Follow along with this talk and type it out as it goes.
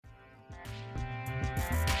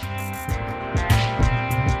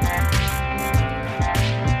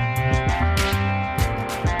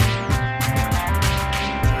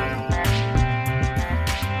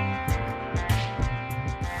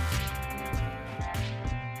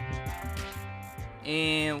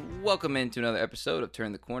And welcome into another episode of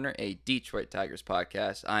Turn the Corner, a Detroit Tigers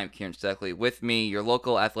podcast. I'm Kieran Steckley. With me, your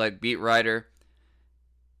local athletic beat writer.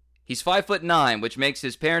 He's 5'9", which makes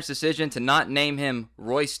his parents' decision to not name him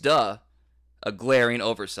Royce Duh a glaring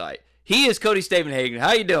oversight. He is Cody Stavenhagen.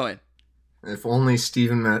 How you doing? If only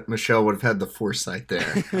Stephen Michelle would have had the foresight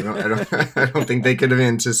there. I don't think they could have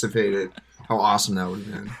anticipated how awesome that would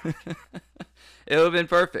have been. It would have been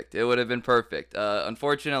perfect. It would have been perfect.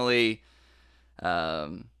 Unfortunately, I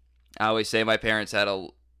always say my parents had a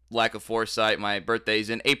lack of foresight. My birthday's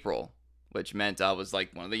in April, which meant I was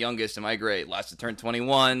like one of the youngest in my grade. Last to turn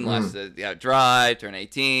 21, last to drive, turn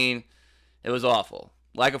 18. It was awful.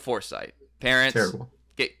 Lack of foresight. Parents, Terrible.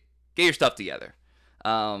 Get your stuff together.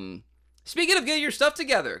 Speaking of getting your stuff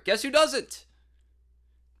together, guess who doesn't?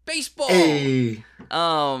 Baseball. Hey.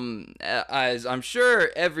 As I'm sure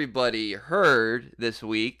everybody heard this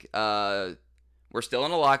week, we're still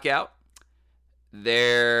in a lockout.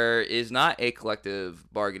 There is not a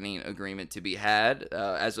collective bargaining agreement to be had.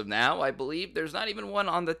 As of now, I believe there's not even one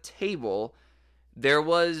on the table. There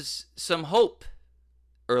was some hope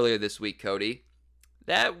earlier this week, Cody,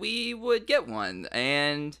 that we would get one.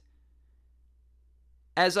 And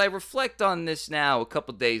as I reflect on this now, a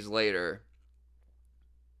couple days later,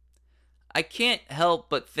 I can't help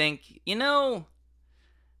but think,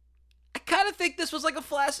 I kind of think this was like a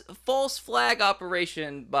false flag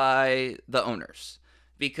operation by the owners.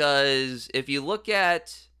 Because if you look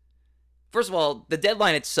at, first of all, the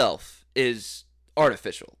deadline itself is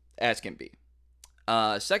artificial, as can be.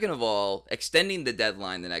 Second of all, extending the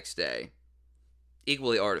deadline the next day,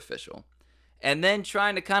 equally artificial. And then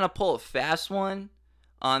trying to kind of pull a fast one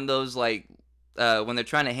on those, when they're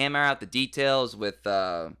trying to hammer out the details with,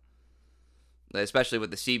 especially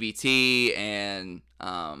with the CBT and,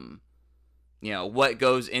 what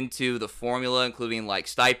goes into the formula, including like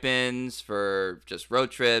stipends for just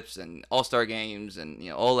road trips and all-star games and,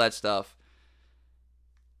 all that stuff.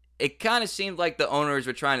 It kind of seemed like the owners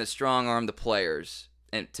were trying to strong-arm the players,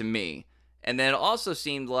 and to me. And then it also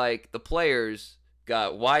seemed like the players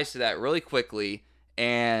got wise to that really quickly,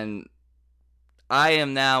 and I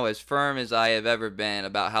am now as firm as I have ever been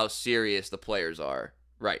about how serious the players are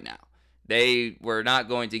right now. They were not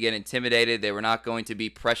going to get intimidated. They were not going to be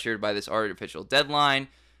pressured by this artificial deadline.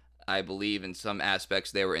 I believe in some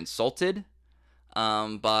aspects they were insulted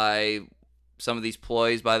by some of these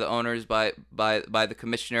ploys by the owners, by the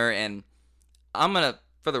commissioner. And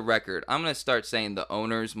for the record, I'm going to start saying the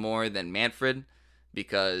owners more than Manfred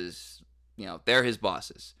because, they're his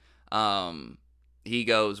bosses. He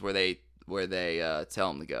goes where they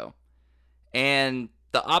tell him to go. And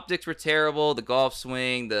the optics were terrible. The golf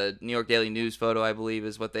swing, the New York Daily News photo, I believe,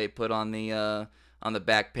 is what they put on the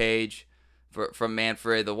back page from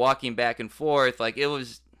Manfred. The walking back and forth, it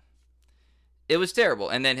was terrible.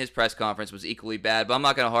 And then his press conference was equally bad. But I'm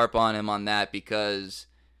not going to harp on him on that because,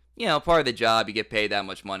 part of the job, you get paid that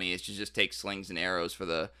much money, is to just take slings and arrows for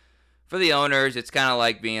the owners. It's kind of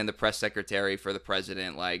like being the press secretary for the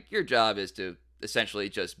president. Like, your job is to essentially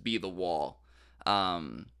just be the wall.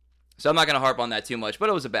 So I'm not going to harp on that too much, but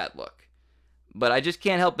it was a bad look. But I just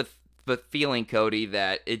can't help but feeling, Cody,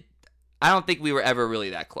 that I don't think we were ever really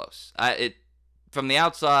that close. From the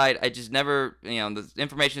outside, I just never, the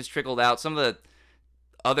information has trickled out. Some of the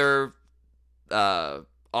other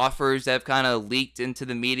offers that have kind of leaked into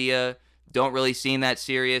the media don't really seem that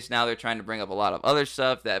serious. Now they're trying to bring up a lot of other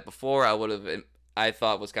stuff that before I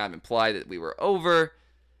thought was kind of implied that we were over.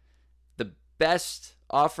 The best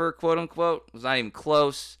offer, quote unquote, was not even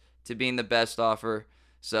close to being the best offer.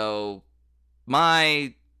 So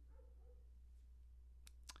how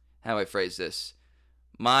do I phrase this?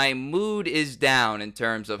 My mood is down in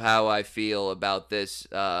terms of how I feel about this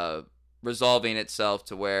resolving itself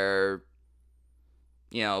to where,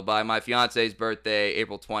 by my fiance's birthday,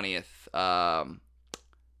 April 20th, I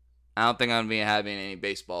don't think I'm going to be having any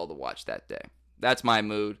baseball to watch that day. That's my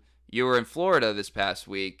mood. You were in Florida this past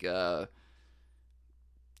week,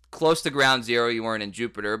 close to ground zero. You weren't in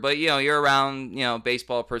Jupiter, but you're around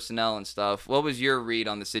baseball personnel and stuff. What was your read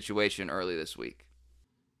on the situation early this week?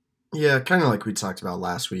 Yeah, kind of like we talked about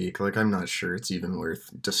last week. I'm not sure it's even worth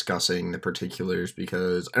discussing the particulars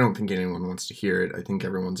because I don't think anyone wants to hear it. I think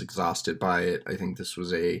everyone's exhausted by it. I think this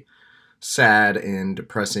was a sad and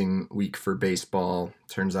depressing week for baseball.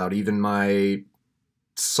 Turns out even my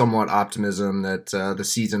somewhat optimism that the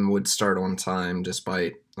season would start on time,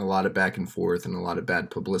 despite a lot of back and forth and a lot of bad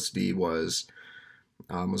publicity, was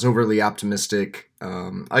overly optimistic.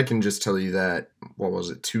 I can just tell you that, what was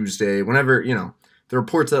it, Tuesday, whenever, the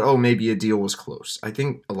reports that, maybe a deal was close. I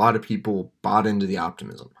think a lot of people bought into the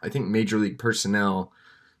optimism. I think Major League personnel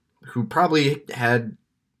who probably had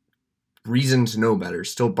reason to know better,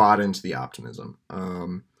 still bought into the optimism.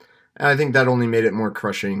 And I think that only made it more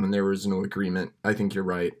crushing when there was no agreement. I think you're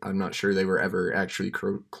right. I'm not sure they were ever actually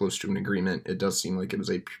close to an agreement. It does seem like it was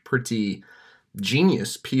a pretty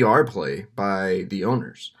genius PR play by the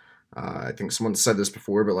owners. I think someone said this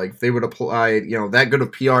before, but like if they would apply, that good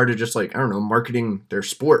of PR to just like, I don't know, marketing their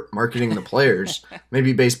sport, marketing the players,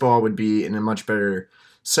 maybe baseball would be in a much better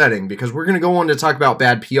setting, because we're going to go on to talk about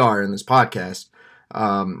bad PR in this podcast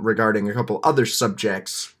regarding a couple other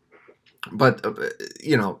subjects. But,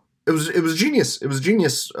 it was genius. It was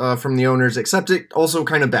genius from the owners, except it also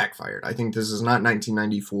kind of backfired. I think this is not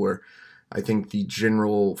 1994. I think the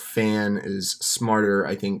general fan is smarter.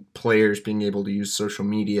 I think players being able to use social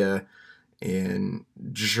media and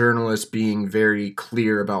journalists being very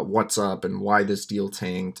clear about what's up and why this deal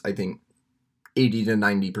tanked. I think 80 to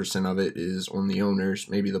 90% of it is on the owners.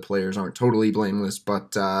 Maybe the players aren't totally blameless,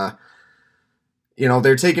 but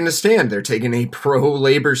they're taking a stand. They're taking a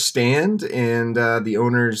pro-labor stand, and the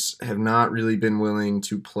owners have not really been willing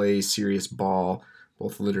to play serious ball,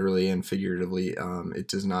 both literally and figuratively. It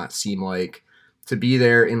does not seem like to be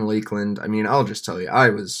there in Lakeland. I mean, I'll just tell you, I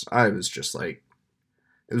was just like,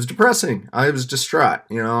 it was depressing. I was distraught.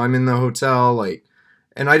 I'm in the hotel, like,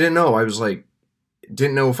 and I didn't know. I was like,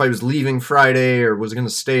 didn't know if I was leaving Friday or was going to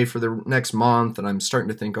stay for the next month. And I'm starting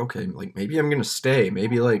to think, okay, like maybe I'm going to stay.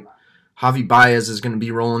 Maybe like Javi Baez is going to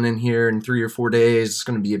be rolling in here in 3 or 4 days. It's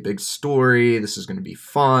going to be a big story. This is going to be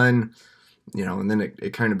fun. And then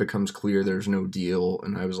it kind of becomes clear there's no deal.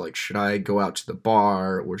 And I was like, should I go out to the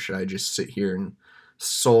bar or should I just sit here and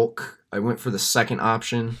sulk? I went for the second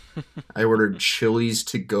option. I ordered Chili's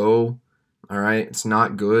to go. All right. It's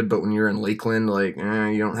not good, but when you're in Lakeland, like,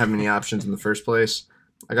 you don't have many options in the first place.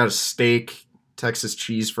 I got a steak, Texas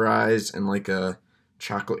cheese fries, and like a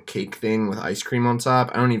chocolate cake thing with ice cream on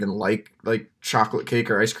top. I don't even like chocolate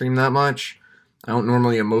cake or ice cream that much. I don't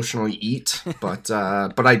normally emotionally eat, but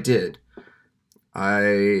I did.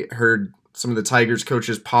 I heard some of the Tigers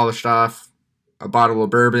coaches polished off a bottle of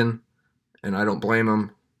bourbon, and I don't blame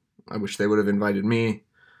them. I wish they would have invited me.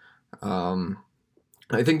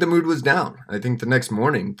 I think the mood was down. I think the next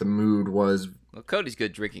morning the mood was... Well, Cody's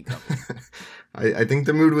good drinking company. I think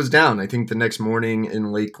the mood was down. I think the next morning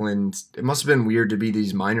in Lakeland, it must have been weird to be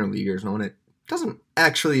these minor leaguers, knowing it doesn't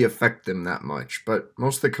actually affect them that much. But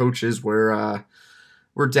most of the coaches were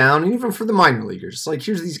down, and even for the minor leaguers. It's like,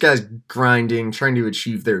 here's these guys grinding, trying to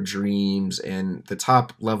achieve their dreams, and the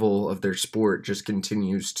top level of their sport just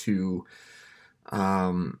continues to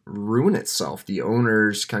ruin itself. The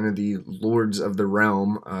owners, kind of the lords of the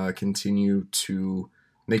realm, continue to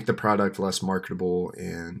make the product less marketable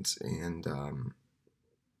and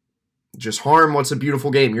just harm what's a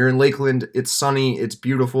beautiful game. You're in Lakeland, it's sunny, it's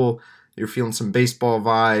beautiful, you're feeling some baseball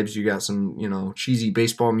vibes, you got some, cheesy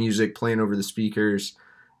baseball music playing over the speakers,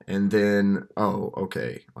 and then, no,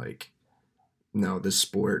 this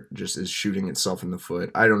sport just is shooting itself in the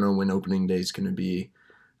foot. I don't know when opening day is going to be.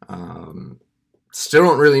 Still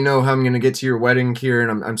don't really know how I'm going to get to your wedding,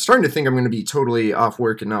 Kieran. I'm starting to think I'm going to be totally off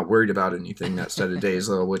work and not worried about anything that set of days,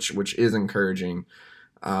 though, which is encouraging.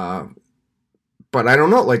 But I don't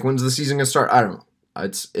know. Like, when's the season going to start? I don't know.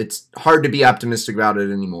 It's hard to be optimistic about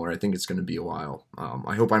it anymore. I think it's going to be a while.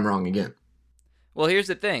 I hope I'm wrong again. Well, here's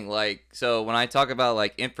the thing. Like, so when I talk about,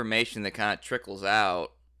 like, information that kind of trickles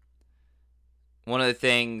out, one of the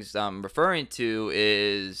things I'm referring to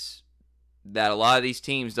is that a lot of these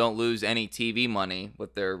teams don't lose any TV money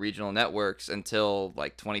with their regional networks until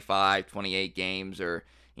like 25, 28 games or,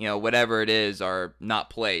 whatever it is are not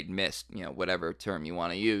played, missed, whatever term you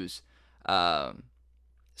want to use. So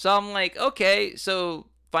I'm like, okay, so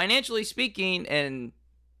financially speaking, and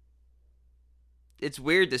it's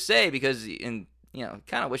weird to say because, kind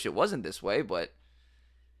of wish it wasn't this way, but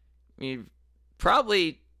I mean,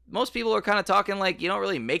 probably most people are kind of talking like you don't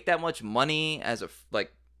really make that much money as a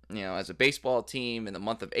baseball team in the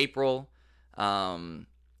month of April,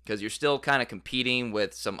 because you're still kind of competing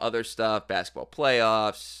with some other stuff, basketball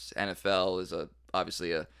playoffs. NFL is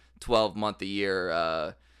obviously a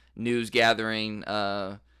 12-month-a-year news gathering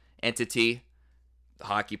entity. The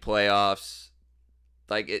hockey playoffs,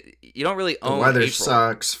 you don't really own. The weather April.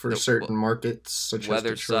 sucks for certain markets, such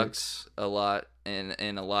weather as Detroit. Sucks a lot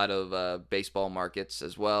in a lot of baseball markets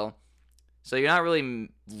as well. So you're not really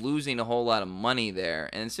losing a whole lot of money there.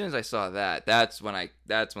 And as soon as I saw that, that's when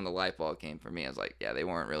the light bulb came for me. I was like, yeah, they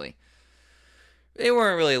weren't really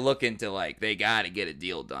looking to like they got to get a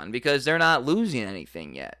deal done because they're not losing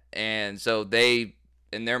anything yet. And so they,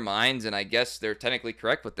 in their minds, and I guess they're technically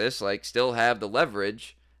correct with this, like still have the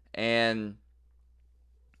leverage. And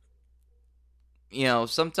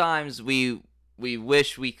sometimes we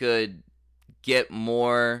wish we could get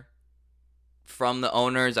more from the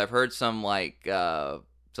owners. I've heard some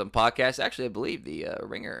some podcasts. Actually, I believe the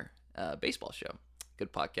Ringer baseball show,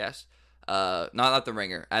 good podcast. Not the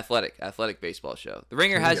Ringer, athletic baseball show. The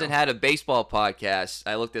Ringer hasn't had a baseball podcast.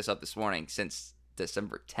 I looked this up this morning since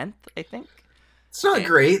December 10th, I think. It's not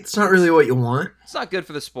great. It's not really what you want. It's not good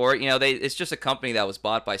for the sport. It's just a company that was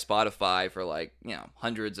bought by Spotify for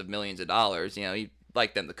hundreds of millions of dollars. You'd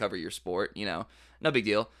like them to cover your sport. No big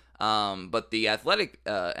deal. But the athletic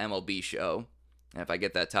MLB show, and if I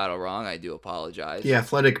get that title wrong, I do apologize. The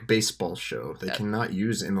athletic baseball show. They cannot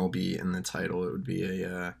use MLB in the title. It would be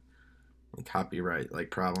a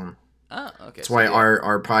copyright problem. Oh, okay. That's why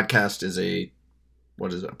our podcast is a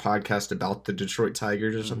podcast about the Detroit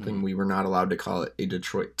Tigers or something. Mm-hmm. We were not allowed to call it a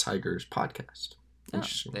Detroit Tigers podcast. Oh,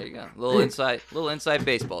 there you go. Little inside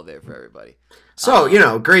baseball there for everybody.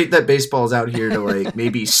 So, great that baseball is out here to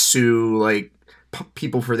maybe sue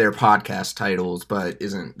people for their podcast titles, but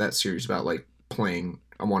isn't that serious about playing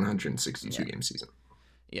a 162 game season.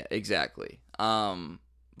 Yeah, exactly.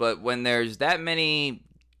 But when there's that many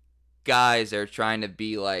guys that are trying to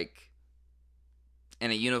be in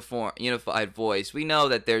a unified voice, we know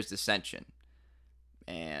that there's dissension.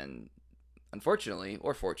 And unfortunately,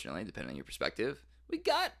 or fortunately, depending on your perspective, we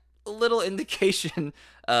got a little indication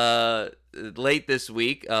late this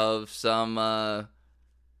week of some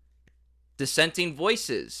dissenting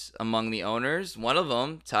voices among the owners. One of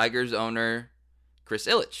them, Tigers owner Chris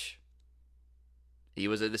Ilitch. He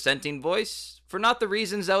was a dissenting voice for not the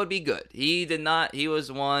reasons that would be good. He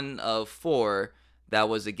was one of four that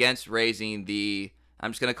was against raising the,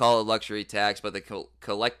 I'm just going to call it luxury tax, but the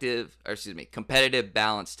competitive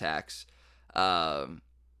balance tax.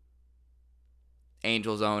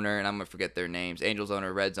 Angels owner, and I'm going to forget their names. Angels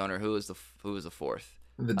owner, Reds owner, who was the fourth?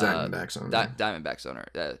 The Diamondbacks owner. Diamondbacks owner.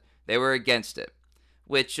 They were against it,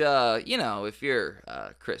 which, if you're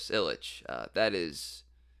Chris Ilitch, that is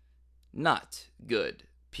not good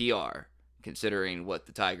PR, considering what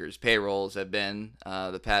the Tigers' payrolls have been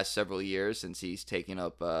the past several years since he's taken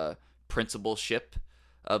up principalship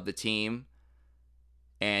of the team.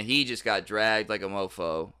 And he just got dragged like a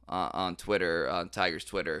mofo on Twitter, on Tigers'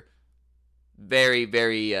 Twitter. Very,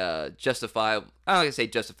 very justifiable. I'm not going to say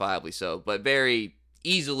justifiably so, but very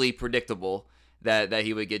easily predictable that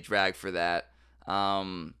he would get dragged for that.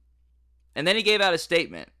 And then he gave out a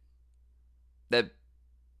statement that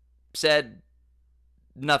said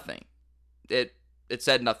nothing. It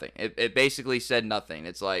said nothing. It basically said nothing.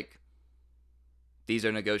 It's like, these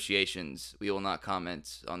are negotiations. We will not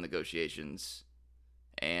comment on negotiations.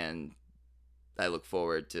 And I look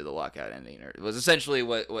forward to the lockout ending. It was essentially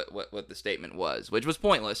what the statement was, which was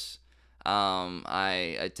pointless.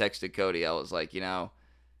 I texted Cody. I was like,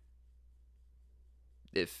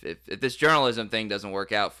 if this journalism thing doesn't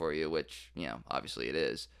work out for you, which, obviously it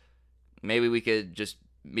is, maybe we could just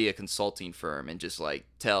be a consulting firm and just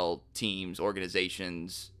tell teams,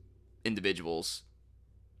 organizations, individuals,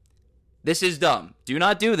 this is dumb. Do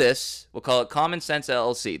not do this. We'll call it Common Sense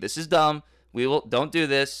LLC. This is dumb. Don't do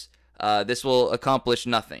this. This will accomplish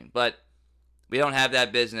nothing. But we don't have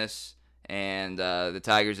that business, and the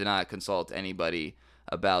Tigers did not consult anybody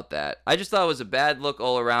about that. I just thought it was a bad look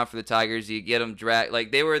all around for the Tigers. You get them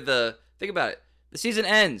dragged. They were think about it. The season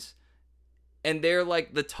ends, and they're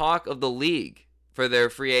the talk of the league for their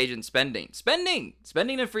free agent spending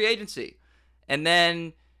and free agency. And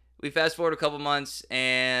then we fast forward a couple months,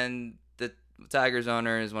 and the Tigers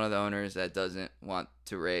owner is one of the owners that doesn't want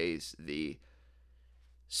to raise the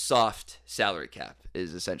soft salary cap,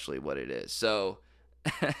 is essentially what it is. So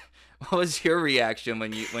what was your reaction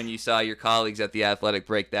when you saw your colleagues at The Athletic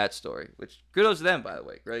break that story? Which, kudos to them, by the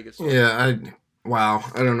way. Very good story. Yeah, I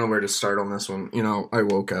don't know where to start on this one. I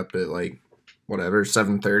woke up at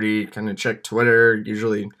 7:30, kind of check Twitter,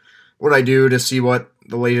 usually what I do to see what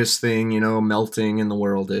the latest thing, melting in the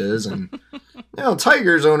world is. And,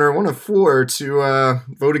 Tigers owner, one of four to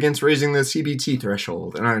vote against raising the CBT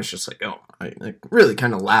threshold. And I was just I really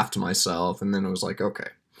kind of laughed to myself. And then it was okay,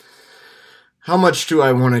 how much do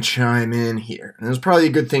I want to chime in here? And it was probably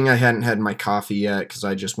a good thing I hadn't had my coffee yet, because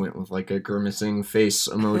I just went with a grimacing face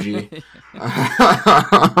emoji.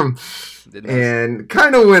 And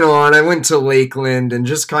kind of went on. I went to Lakeland and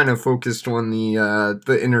just kind of focused on the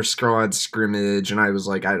inter-squad scrimmage. And I was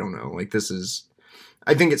I don't know. This is,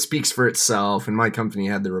 I think it speaks for itself. And my company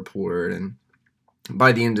had the report. And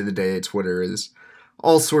by the end of the day, Twitter is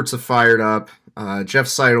all sorts of fired up. Jeff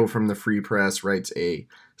Seidel from the Free Press writes a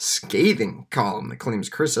scathing column that claims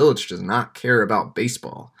Chris Ilitch does not care about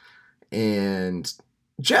baseball. And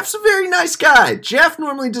Jeff's a very nice guy. Jeff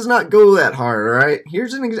normally does not go that hard, all right?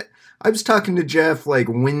 Here's an example. I was talking to Jeff like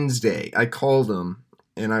Wednesday. I called him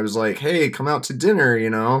and I was like, hey, come out to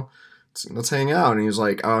dinner, let's hang out. And he was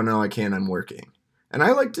like, oh, no, I can't. I'm working. And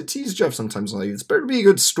I like to tease Jeff sometimes. Like, this better be a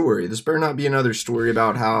good story. This better not be another story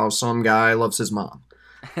about how some guy loves his mom.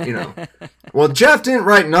 Well, Jeff didn't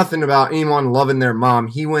write nothing about anyone loving their mom.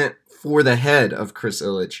 He went for the head of Chris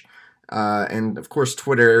Ilitch. And, of course,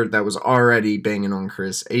 Twitter, that was already banging on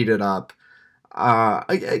Chris, ate it up.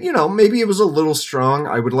 Maybe it was a little strong.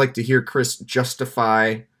 I would like to hear Chris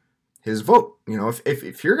justify his vote.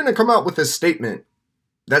 If you're going to come out with a statement,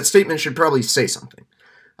 that statement should probably say something.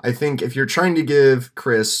 I think if you're trying to give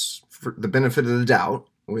Chris the benefit of the doubt,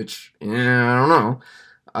 which, I don't know,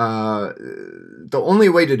 the only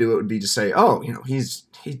way to do it would be to say,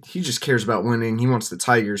 he just cares about winning. He wants the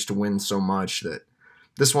Tigers to win so much that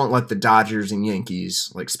this won't let the Dodgers and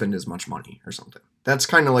Yankees spend as much money or something. That's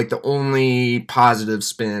kind of the only positive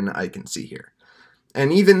spin I can see here.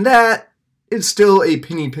 And even that is still a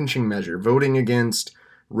penny-pinching measure. Voting against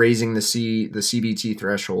raising the CBT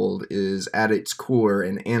threshold is at its core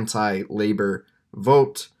an anti-labor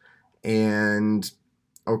vote. And,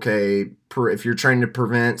 okay, if you're trying to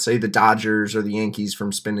prevent, say, the Dodgers or the Yankees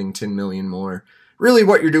from spending $10 million more, really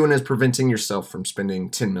what you're doing is preventing yourself from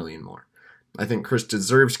spending $10 million more. I think Chris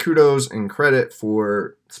deserves kudos and credit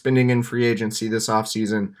for spending in free agency this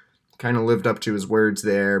offseason. Kind of lived up to his words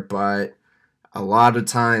there, but a lot of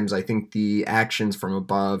times I think the actions from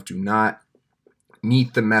above do not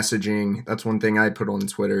meet the messaging. That's one thing I put on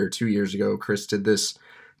Twitter 2 years ago. Chris did this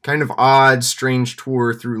kind of odd, strange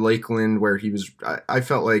tour through Lakeland where he was, I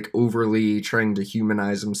felt like, overly trying to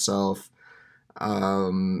humanize himself.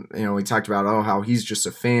 We talked about, how he's just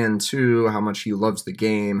a fan too, how much he loves the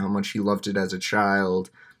game, how much he loved it as a child.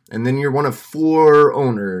 And then you're one of 4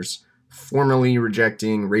 owners formally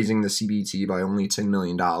rejecting raising the CBT by only $10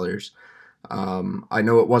 million. I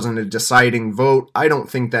know it wasn't a deciding vote. I don't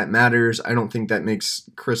think that matters. I don't think that makes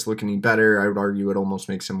Chris look any better. I would argue it almost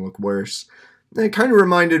makes him look worse. And it kind of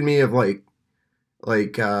reminded me of like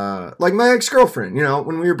my ex-girlfriend,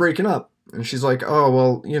 when we were breaking up. And she's like, oh,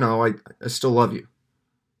 well, I still love you.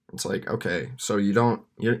 It's like, okay, so you don't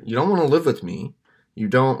want to live with me. You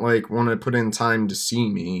don't want to put in time to see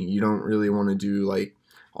me. You don't really want to do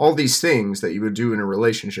all these things that you would do in a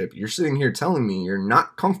relationship. You're sitting here telling me you're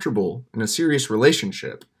not comfortable in a serious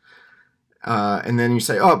relationship. And then you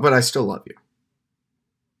say, oh, but I still love you.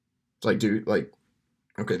 It's like, dude,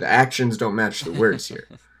 okay, the actions don't match the words here.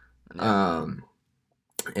 And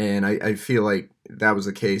I feel like that was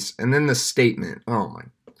the case. And then the statement.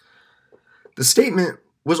 The statement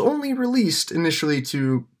was only released initially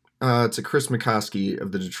to Chris McCoskey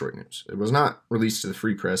of the Detroit News. It was not released to the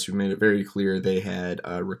Free Press, who made it very clear they had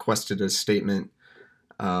requested a statement.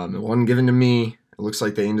 It wasn't given to me. It looks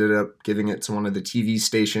like they ended up giving it to one of the TV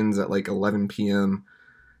stations at 11 p.m.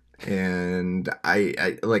 And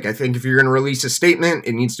I think if you're going to release a statement,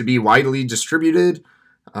 it needs to be widely distributed.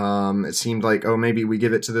 It seemed like, maybe we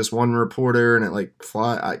give it to this one reporter and it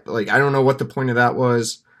I don't know what the point of that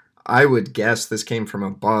was. I would guess this came from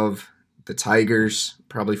above the Tigers,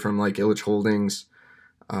 probably from Ilitch Holdings.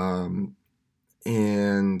 And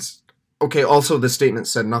okay, also the statement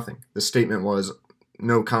said nothing. The statement was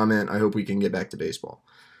no comment. I hope we can get back to baseball.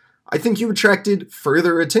 I think you attracted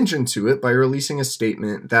further attention to it by releasing a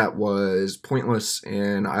statement that was pointless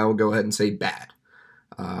and I'll go ahead and say bad.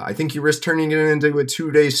 I think you risk turning it into a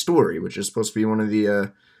 2-day story, which is supposed to be one of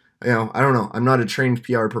the, I don't know. I'm not a trained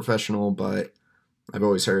PR professional, but I've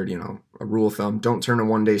always heard, a rule of thumb, don't turn a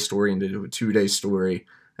 1-day story into a 2-day story.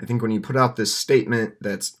 I think when you put out this statement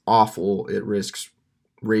that's awful, it risks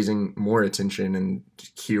raising more attention, and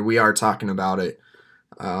here we are talking about it.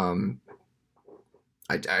 I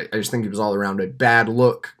just think it was all around a bad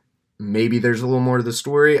look. Maybe there's a little more to the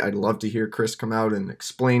story. I'd love to hear Chris come out and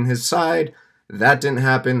explain his side. That didn't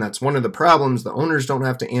happen. That's one of the problems. The owners don't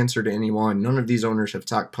have to answer to anyone. None of these owners have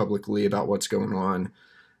talked publicly about what's going on.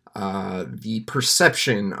 The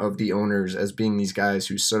perception of the owners as being these guys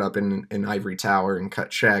who stood up in an ivory tower and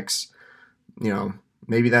cut checks,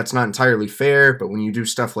 maybe that's not entirely fair, but when you do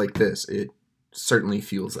stuff like this, it certainly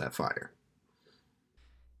fuels that fire.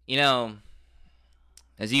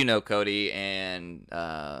 As you know, Cody, and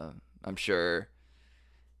I'm sure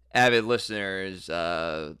avid listeners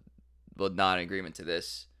will nod in agreement to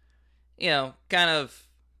this, kind of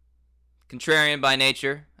contrarian by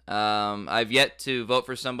nature. I've yet to vote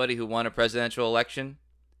for somebody who won a presidential election.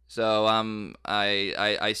 So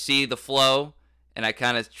I see the flow, and I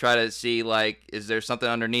kind of try to see, is there something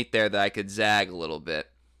underneath there that I could zag a little bit?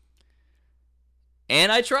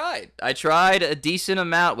 And I tried. I tried a decent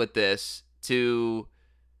amount with this to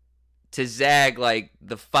zag like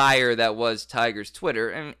the fire that was Tigers Twitter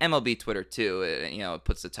and MLB Twitter too. It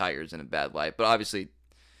puts the Tigers in a bad light, but obviously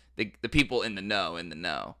the people in the know.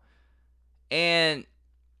 And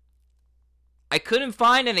I couldn't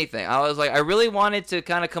find anything. I was like, I really wanted to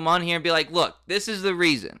kind of come on here and be like, look, this is the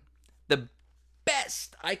reason. The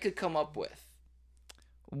best I could come up with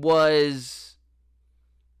was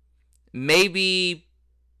maybe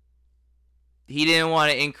he didn't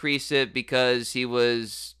want to increase it because he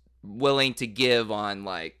was willing to give on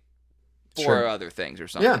like four other things or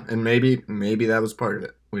something. Yeah, and maybe that was part of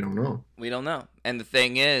it. We don't know. We don't know. And the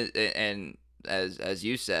thing is, and as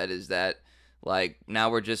you said, is that like now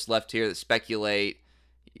we're just left here to speculate.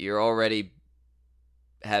 You're already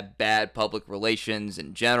have bad public relations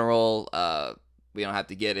in general. We don't have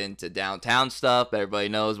to get into downtown stuff. Everybody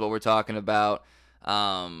knows what we're talking about.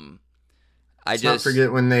 Let's not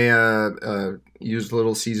forget when they used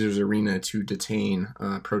Little Caesars Arena to detain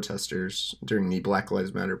protesters during the Black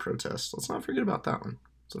Lives Matter protest. Let's not forget about that one.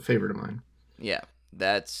 It's a favorite of mine. Yeah,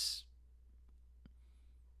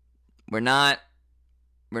 we're not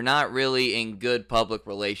really in good public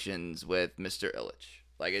relations with Mr. Ilitch.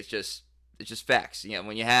 Like it's just facts.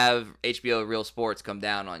 When you have HBO Real Sports come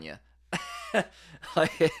down on you,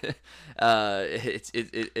 like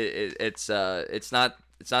it's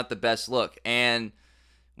not the best look. And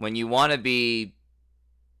when you want to be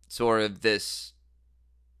sort of this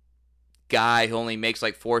guy who only makes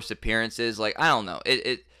like forced appearances, like I don't know,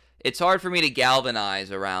 it's hard for me to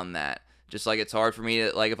galvanize around that. Just like it's hard for me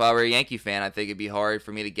to, like if I were a Yankee fan, I think it'd be hard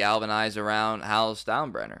for me to galvanize around Hal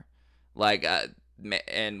Steinbrenner. Like,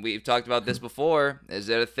 and we've talked about this before. Is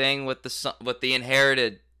there a thing with the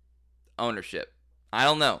inherited ownership? I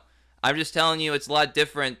don't know. I'm just telling you, it's a lot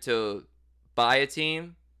different to buy a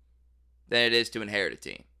team than it is to inherit a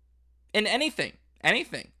team. In anything.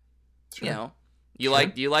 Sure. Do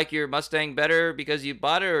you like your Mustang better because you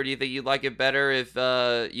bought it, or do you think you'd like it better if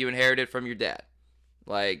you inherited it from your dad?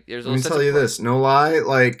 Like, there's. Let me tell you this, no lie.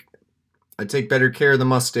 Like, I take better care of the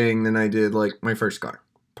Mustang than I did like my first car.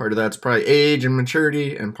 Part of that's probably age and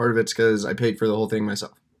maturity, and part of it's because I paid for the whole thing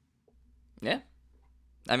myself. Yeah,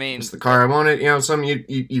 I mean, it's the car I wanted. Something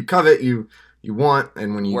you covet, you want,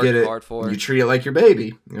 and when you get it, you treat it like your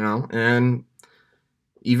baby. And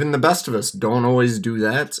even the best of us don't always do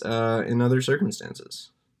that in other circumstances.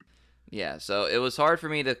 Yeah, so it was hard for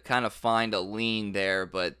me to kind of find a lean there,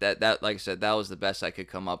 but that like I said, that was the best I could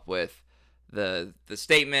come up with. The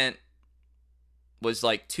statement was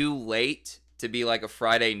like too late to be like a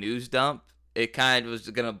Friday news dump. It kind of was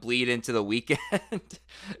gonna bleed into the weekend,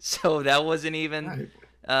 so that wasn't even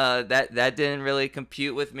that didn't really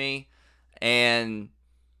compute with me. And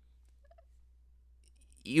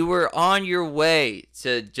you were on your way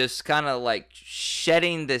to just kind of like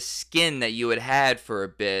shedding the skin that you had for a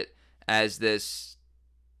bit as this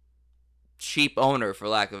cheap owner, for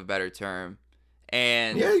lack of a better term.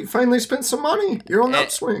 And yeah, you finally spent some money. You're on the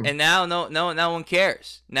upswing. And now no one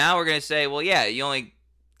cares. Now we're gonna say, well, yeah, you only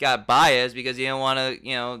got Baez because you didn't want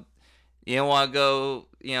to go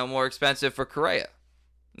more expensive for Correa.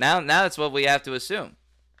 Now that's what we have to assume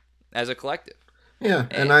as a collective. Yeah,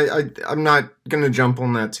 and I'm not gonna jump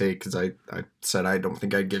on that take because I said I don't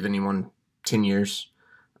think I'd give anyone 10 years.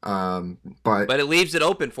 But it leaves it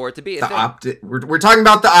open for it to be a thing. We're talking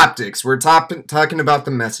about the optics. We're talking about the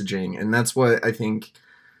messaging, and that's what I think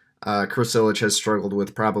Chris Ilitch has struggled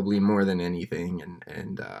with probably more than anything,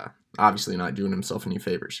 and obviously not doing himself any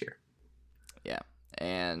favors here. Yeah,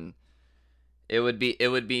 and it would be a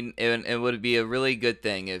really good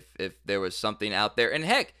thing if there was something out there. And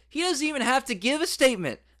heck, he doesn't even have to give a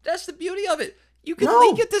statement. That's the beauty of it. You can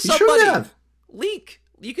leak it to somebody. Should have. Leak.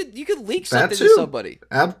 You could leak something to somebody.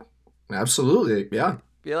 Absolutely, yeah.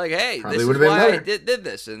 Be like, hey, probably this is why I did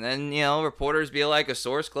this, and then reporters be like a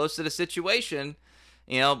source close to the situation,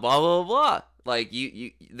 blah blah blah. Like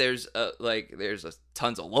there's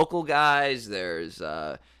tons of local guys. There's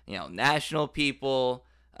national people.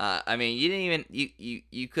 I mean, you didn't even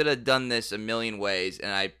you could have done this a million ways,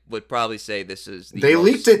 and I would probably say this is they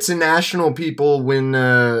leaked it to national people when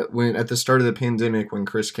at the start of the pandemic when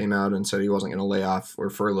Chris came out and said he wasn't going to lay off or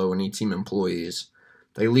furlough any team employees.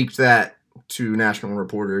 They leaked that to national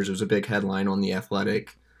reporters. It was a big headline on The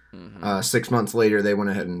Athletic. Mm-hmm. 6 months later, they went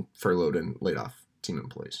ahead and furloughed and laid off team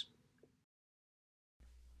employees.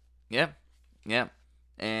 Yeah,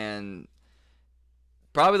 and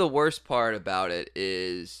probably the worst part about it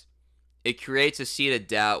is it creates a seed of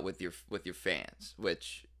doubt with your fans,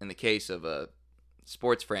 which in the case of a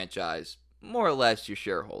sports franchise, more or less your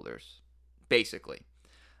shareholders, basically.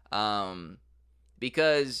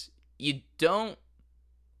 because you don't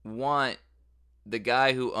want the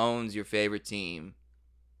guy who owns your favorite team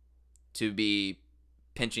to be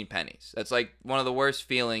pinching pennies. That's like one of the worst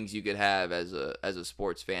feelings you could have as a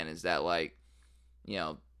sports fan, is that, like,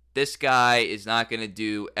 this guy is not going to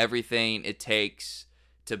do everything it takes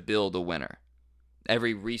to build a winner,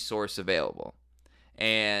 every resource available.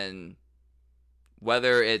 And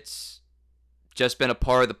whether it's just been a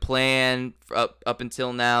part of the plan up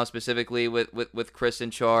until now, specifically with Chris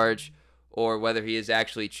in charge, or whether he is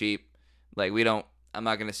actually cheap, like, I'm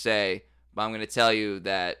not going to say, but I'm going to tell you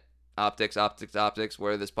that optics,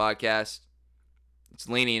 where this podcast, it's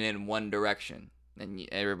leaning in one direction, and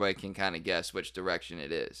everybody can kind of guess which direction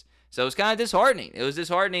it is. So it's kind of disheartening. It was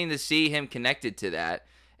disheartening to see him connected to that.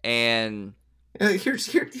 And here's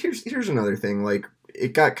another thing. Like,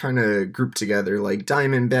 it got kind of grouped together, like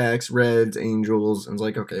Diamondbacks, Reds, Angels, and it's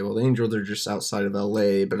like, okay, well, the Angels are just outside of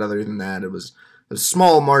LA, but other than that, it was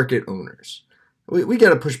small market owners. We got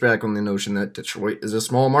to push back on the notion that Detroit is a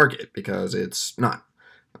small market, because it's not.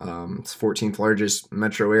 It's 14th largest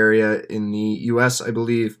metro area in the U.S., I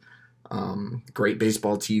believe. Great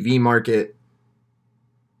baseball TV market.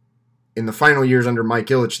 In the final years under Mike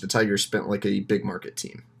Ilitch, the Tigers spent like a big market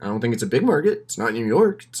team. I don't think it's a big market. It's not New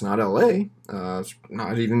York. It's not LA. It's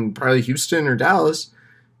not even probably Houston or Dallas.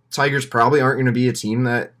 Tigers probably aren't going to be a team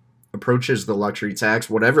that approaches the luxury tax,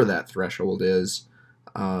 whatever that threshold is,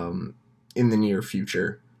 in the near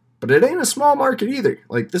future. But it ain't a small market either.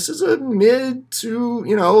 Like, this is a mid to,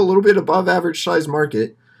 a little bit above average size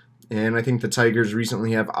market. And I think the Tigers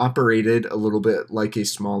recently have operated a little bit like a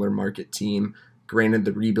smaller market team. Granted,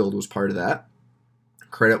 the rebuild was part of that.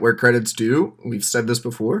 Credit where credit's due. We've said this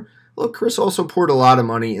before. Look, Chris also poured a lot of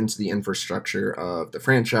money into the infrastructure of the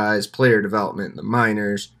franchise, player development, the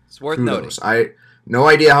minors. It's worth noting. No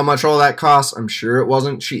idea how much all that costs. I'm sure it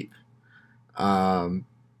wasn't cheap.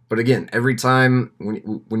 But again, every time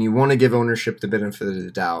when you want to give ownership the benefit of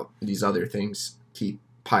the doubt, these other things keep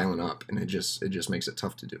piling up, and it just makes it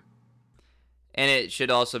tough to do. And it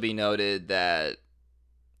should also be noted that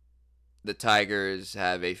the Tigers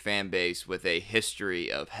have a fan base with a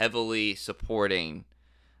history of heavily supporting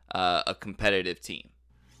a competitive team.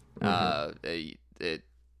 They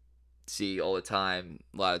see all the time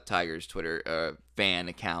a lot of Tigers Twitter fan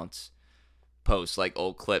accounts post like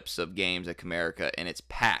old clips of games at Comerica, and it's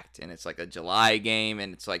packed, and it's like a July game,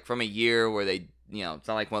 and it's like from a year where they, it's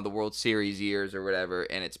not like one of the World Series years or whatever,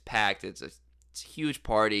 and it's packed. It's a huge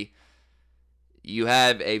party. You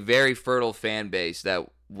have a very fertile fan base that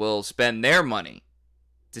will spend their money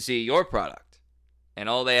to see your product, and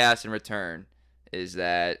all they ask in return is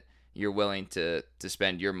that you're willing to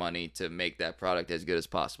spend your money to make that product as good as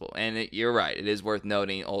possible. And you're right, it is worth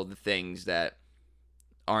noting all the things that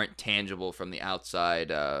aren't tangible from the outside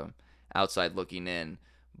looking in,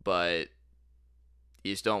 but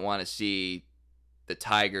you just don't want to see the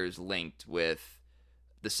Tigers linked with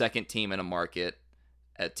the second team in a market,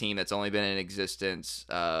 a team that's only been in existence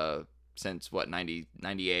since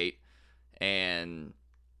 98, and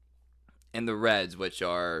the Reds, which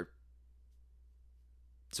are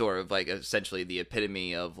sort of like essentially the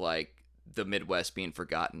epitome of like the Midwest being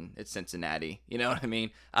forgotten. It's Cincinnati. You know what I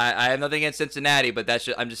mean? I have nothing against Cincinnati, but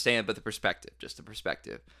I'm just saying, but the perspective.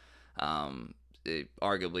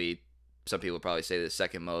 Arguably, some people probably say the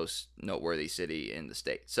second most noteworthy city in the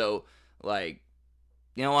state. So, like,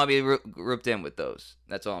 you don't want to be grouped in with those.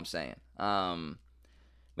 That's all I'm saying. We don't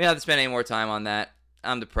have to spend any more time on that.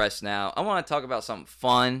 I'm depressed now. I want to talk about something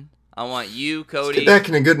fun. I want you, Cody. Let's get back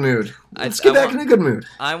in a good mood.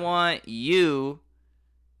 I want you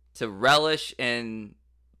to relish in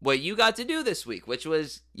what you got to do this week, which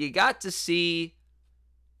was you got to see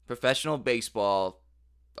professional baseball,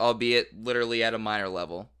 albeit literally at a minor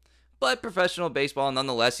level, but professional baseball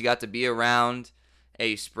nonetheless. You got to be around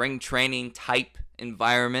a spring training type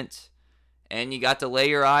environment, and you got to lay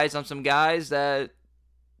your eyes on some guys that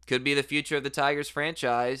could be the future of the Tigers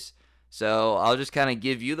franchise. So I'll just kind of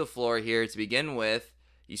give you the floor here to begin with.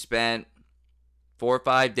 You spent 4 or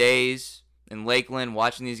 5 days in Lakeland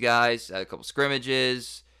watching these guys, had a couple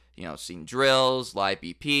scrimmages, seen drills, live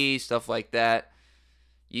BP, stuff like that.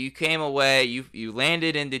 You came away, you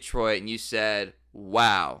landed in Detroit, and you said,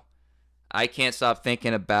 wow, I can't stop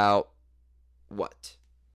thinking about what?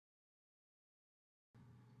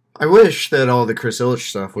 I wish that all the Chris Ilitch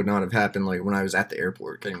stuff would not have happened like when I was at the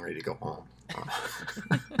airport getting ready to go home.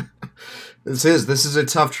 This is a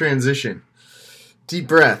tough transition. Deep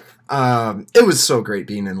breath. It was so great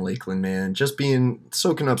being in Lakeland, man. Just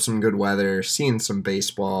soaking up some good weather, seeing some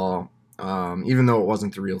baseball. Even though it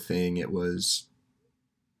wasn't the real thing, it was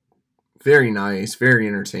very nice, very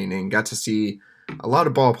entertaining. Got to see a lot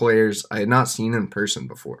of ball players I had not seen in person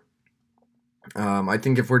before. I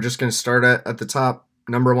think if we're just going to start at the top,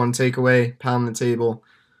 number one takeaway, pound the table,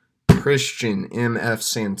 Christian M.F.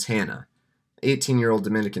 Santana, 18-year-old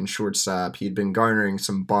Dominican shortstop. He'd been garnering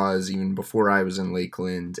some buzz even before I was in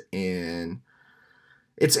Lakeland, and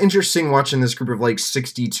it's interesting watching this group of like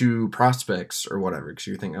 62 prospects or whatever, because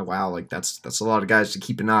you're thinking, oh, wow, like that's a lot of guys to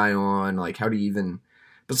keep an eye on. Like, how do you even?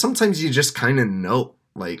 But sometimes you just kind of know.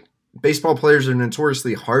 Like, baseball players are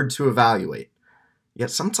notoriously hard to evaluate.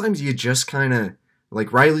 Yet sometimes you just kind of,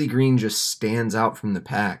 like, Riley Green just stands out from the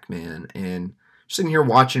pack, man. And sitting here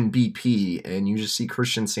watching BP, and you just see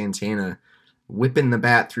Christian Santana whipping the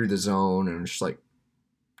bat through the zone, and it's just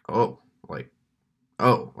oh,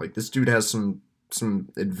 like this dude has some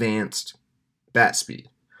advanced bat speed.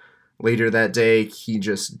 Later that day, he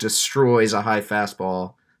just destroys a high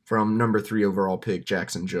fastball from number 3 overall pick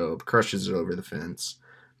Jackson Jobe, crushes it over the fence.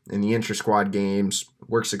 In the inter-squad games,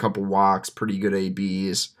 works a couple walks, pretty good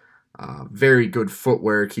ABs, very good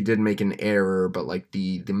footwork. He did make an error, but like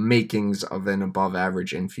the makings of an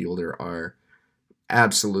above-average infielder are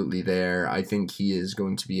absolutely there. I think he is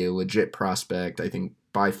going to be a legit prospect. I think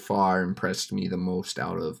by far impressed me the most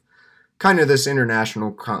out of kind of this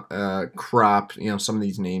international crop. You know, some of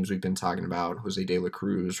these names we've been talking about, Jose De La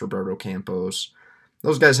Cruz, Roberto Campos.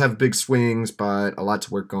 Those guys have big swings, but a lot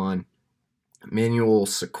to work on. Manuel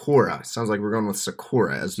Sakura. Sounds like we're going with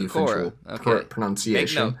Sakura as the official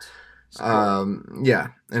pronunciation. Make note. Yeah.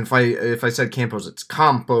 And if I said Campos, it's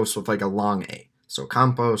Campos with like a long A. So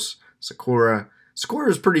Campos, Sakura.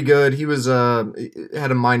 Sakura is pretty good. He was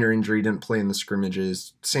had a minor injury, didn't play in the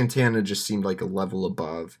scrimmages. Santana just seemed like a level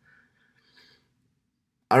above.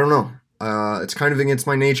 I don't know. It's kind of against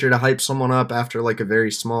my nature to hype someone up after like a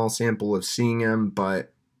very small sample of seeing him,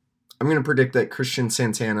 but I'm going to predict that Christian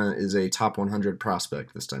Santana is a top 100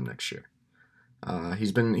 prospect this time next year.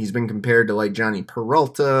 He's been compared to like Johnny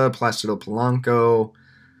Peralta, Placido Polanco.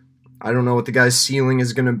 I don't know what the guy's ceiling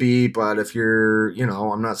is going to be, but if you're,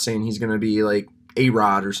 I'm not saying he's going to be like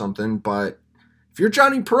A-Rod or something, but if you're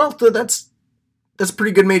Johnny Peralta, that's a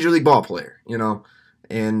pretty good Major League ball player,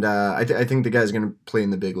 And I think the guy's going to play in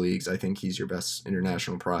the big leagues. I think he's your best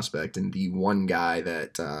international prospect and the one guy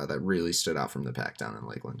that really stood out from the pack down in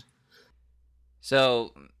Lakeland.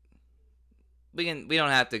 So we don't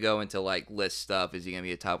have to go into like list stuff. Is he gonna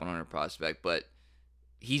be a top 100 prospect? But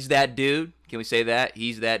he's that dude. Can we say that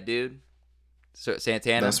he's that dude?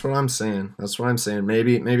 Santana. That's what I'm saying.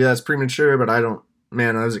 Maybe that's premature, but I don't.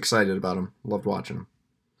 Man, I was excited about him. Loved watching him.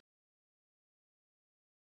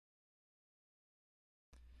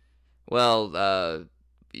 Well,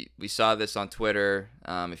 we saw this on Twitter.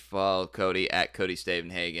 If you follow Cody at Cody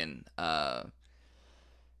Stavenhagen.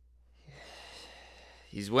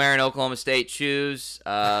 He's wearing Oklahoma State shoes.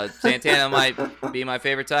 Santana might be my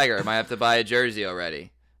favorite Tiger. I might have to buy a jersey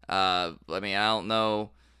already. I don't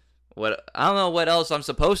know what else I'm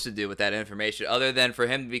supposed to do with that information other than for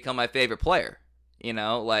him to become my favorite player.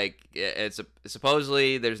 It's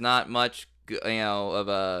supposedly there's not much, of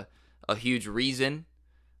a huge reason,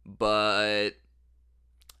 but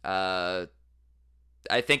I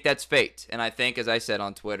think that's fate. And I think, as I said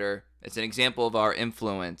on Twitter, it's an example of our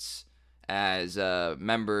influence as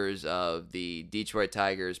members of the Detroit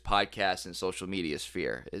Tigers podcast and social media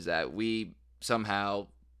sphere, is that we somehow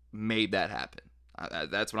made that happen.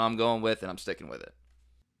 That's what I'm going with, and I'm sticking with it.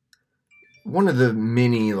 One of the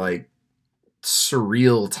many,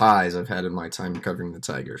 surreal ties I've had in my time covering the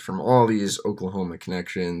Tigers, from all these Oklahoma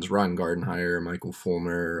connections, Ron Gardenhire, Michael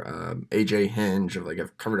Fulmer, A.J. Hinge.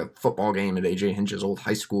 I've covered a football game at A.J. Hinge's old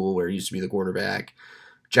high school where he used to be the quarterback,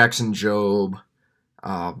 Jackson Jobe,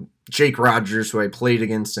 Jake Rogers, who I played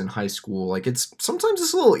against in high school. Sometimes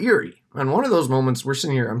it's a little eerie. And one of those moments, we're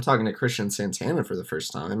sitting here, I'm talking to Christian Santana for the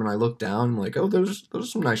first time, and I look down, I'm like, oh, those are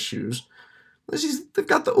some nice shoes. They've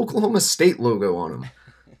got the Oklahoma State logo on them.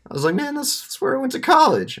 I was like, man, that's where I went to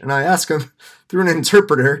college. And I asked him through an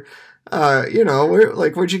interpreter,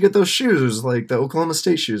 where'd you get those shoes? Like, the Oklahoma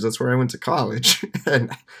State shoes. That's where I went to college.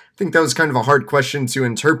 And I think that was kind of a hard question to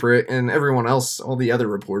interpret. And everyone else, all the other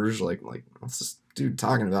reporters, were like, what's this dude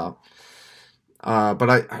talking about? But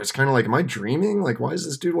I was kind of like, am I dreaming? Like, why is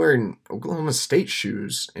this dude wearing Oklahoma State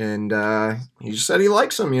shoes? And he just said he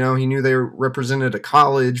likes them. He knew they represented a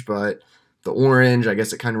college, but the orange, I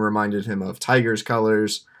guess it kind of reminded him of Tigers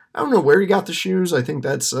colors. I don't know where he got the shoes. I think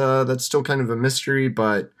that's still kind of a mystery,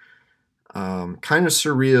 but kind of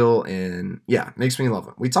surreal, and yeah, makes me love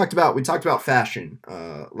him. We talked about fashion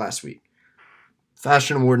last week.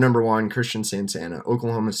 Fashion award number 1, Christian Santana,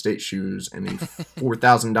 Oklahoma State shoes, and a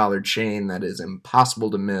 $4,000 chain that is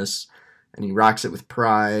impossible to miss, and he rocks it with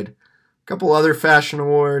pride. Couple other fashion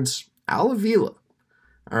awards. Al Avila.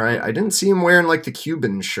 All right, I didn't see him wearing like the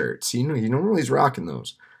Cuban shirts. He normally is rocking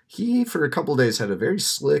those. He for a couple days had a very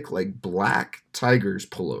slick like black Tigers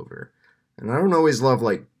pullover, and I don't always love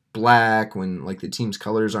like black when like the team's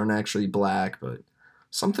colors aren't actually black, but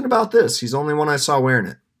something about this. He's the only one I saw wearing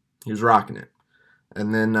it. He was rocking it.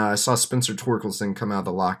 And then I saw Spencer Torkelson come out of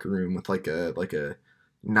the locker room with like a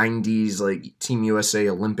 90s like Team USA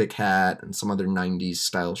Olympic hat and some other 90s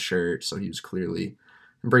style shirt. So he was clearly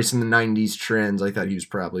embracing the 90s trends. I thought he was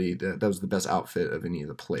probably that was the best outfit of any of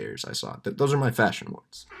the players I saw. Those are my fashion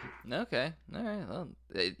ones. Okay, all right. Well,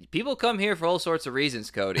 people come here for all sorts of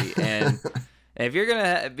reasons, Cody, and if you're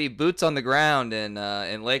gonna be boots on the ground in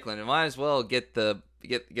Lakeland, you might as well get the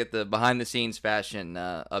behind the scenes fashion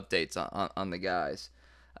updates on the guys.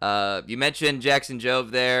 You mentioned Jackson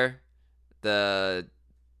Jobe there, the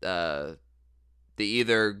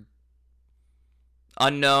either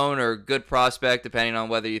unknown or good prospect, depending on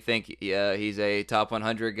whether you think he's a top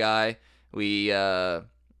 100 guy. I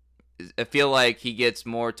feel like he gets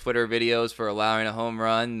more Twitter videos for allowing a home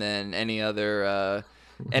run than any other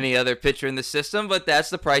pitcher in the system, but that's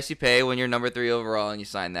the price you pay when you're number 3 overall and you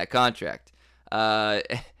sign that contract.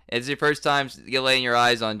 It's your first time laying your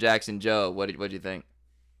eyes on Jackson Jobe. What do you think?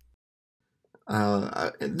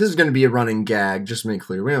 This is going to be a running gag, just to make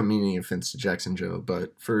clear. We don't mean any offense to Jackson Jobe,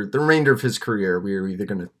 but for the remainder of his career, we are either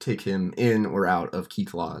going to take him in or out of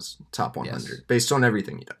Keith Law's top 100, yes, based on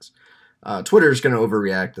everything he does. Twitter is going to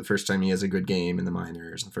overreact the first time he has a good game in the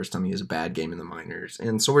minors, the first time he has a bad game in the minors,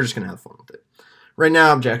 and so we're just going to have fun with it. Right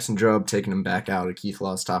now, Jackson Jobe taking him back out of Keith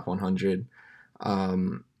Law's top 100.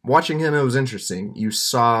 Watching him, it was interesting. You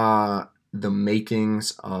saw the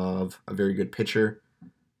makings of a very good pitcher,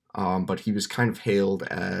 but he was kind of hailed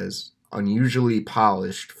as unusually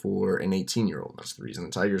polished for an 18-year-old. That's the reason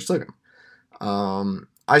the Tigers took him.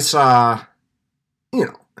 I saw,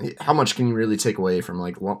 how much can you really take away from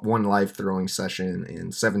like one live throwing session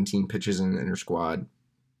and 17 pitches in an inter squad?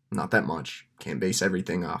 Not that much. Can't base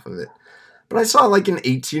everything off of it. But I saw like an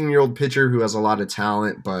 18-year-old pitcher who has a lot of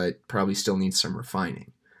talent, but probably still needs some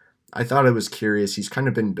refining. I thought it was curious. He's kind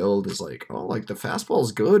of been billed as like, oh, like the fastball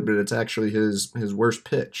is good, but it's actually his worst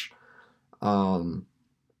pitch.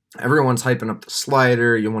 Everyone's hyping up the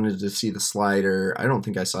slider. You wanted to see the slider. I don't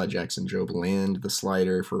think I saw Jackson Jobe land the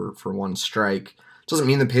slider for one strike. Doesn't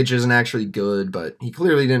mean the pitch isn't actually good, but he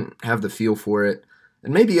clearly didn't have the feel for it.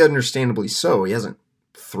 And maybe understandably so. He hasn't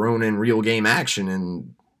thrown in real game action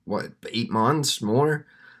in, 8 months more?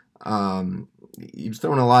 He's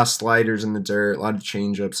throwing a lot of sliders in the dirt, a lot of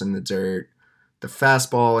changeups in the dirt. The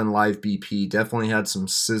fastball and live BP definitely had some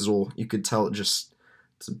sizzle. You could tell it just,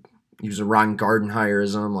 use a Ron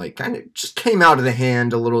Gardenhireism, like kind of just came out of the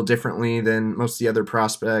hand a little differently than most of the other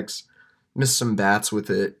prospects. Missed some bats with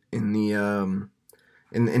it in the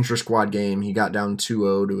intra-squad game. He got down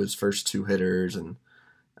 2-0 to his first 2 hitters, and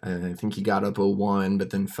I think he got up 0-1,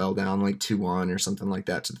 but then fell down like 2-1 or something like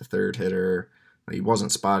that to the third hitter. He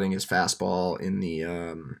wasn't spotting his fastball in the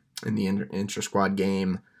intra-squad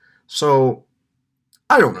game. So,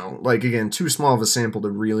 I don't know. Like, again, too small of a sample to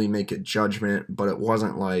really make a judgment, but it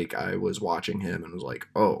wasn't like I was watching him and was like,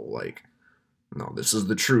 oh, like, no, this is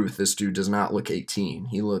the truth. This dude does not look 18.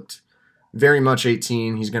 He looked very much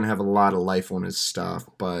 18. He's going to have a lot of life on his stuff,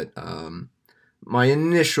 but my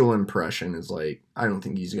initial impression is, like, I don't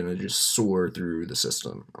think he's going to just soar through the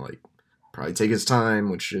system. Like, probably take his time,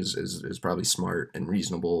 which is probably smart and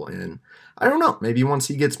reasonable. And I don't know, maybe once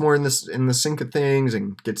he gets more in the sync of things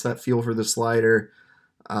and gets that feel for the slider,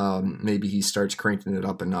 maybe he starts cranking it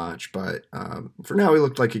up a notch. But for now, he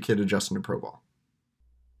looked like a kid adjusting to pro ball.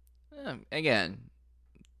 Again,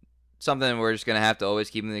 something we're just going to have to always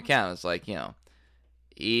keep in the account. It's like,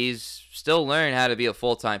 he's still learning how to be a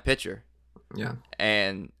full-time pitcher. Yeah.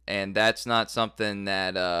 And that's not something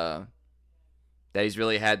that he's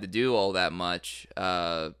really had to do all that much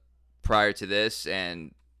prior to this,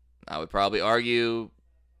 and I would probably argue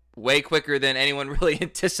way quicker than anyone really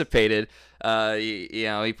anticipated.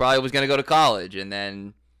 He probably was going to go to college, and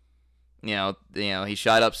then he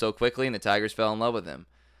shot up so quickly, and the Tigers fell in love with him.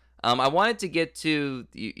 I wanted to get to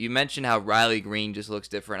you mentioned how Riley Green just looks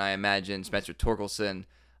different. I imagine Spencer Torkelson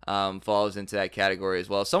falls into that category as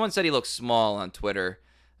well. Someone said he looks small on Twitter.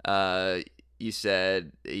 You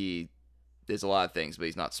said there's a lot of things, but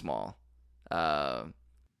he's not small. Oddly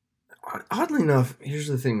enough, here's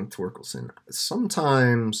the thing with Torkelson.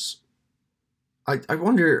 Sometimes I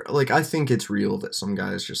wonder, like, I think it's real that some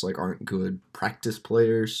guys just, like, aren't good practice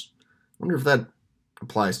players. I wonder if that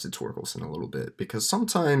applies to Torkelson a little bit, because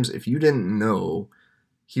sometimes if you didn't know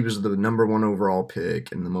he was the number 1 overall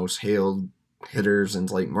pick and the most hailed hitters and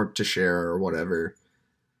like Mark Teixeira or whatever.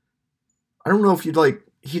 I don't know if you'd like.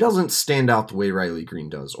 He doesn't stand out the way Riley Green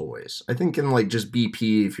does always. I think in like just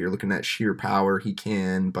BP, if you're looking at sheer power, he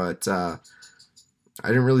can, but I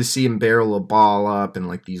didn't really see him barrel a ball up in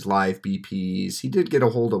like these live BPs. He did get a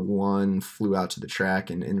hold of one, flew out to the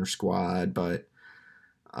track in inter squad, but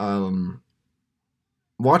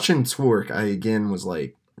watching Torque, I again was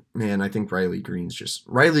like, man, I think Riley Green just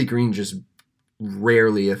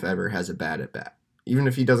rarely, if ever, has a bad at bat. Even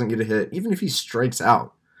if he doesn't get a hit, even if he strikes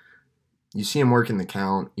out, you see him working the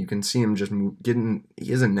count. You can see him just getting.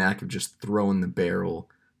 He has a knack of just throwing the barrel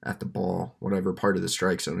at the ball, whatever part of the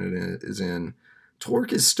strike zone it is in.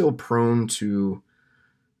 Torque is still prone to,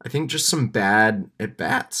 I think, just some bad at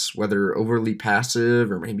bats, whether overly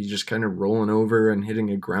passive or maybe just kind of rolling over and hitting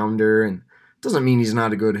a grounder. And it doesn't mean he's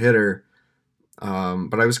not a good hitter.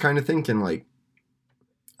 But I was kind of thinking, like,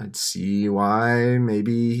 I'd see why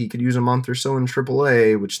maybe he could use a month or so in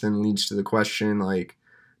AAA, which then leads to the question, like,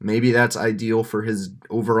 maybe that's ideal for his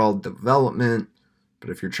overall development. But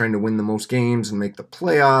if you're trying to win the most games and make the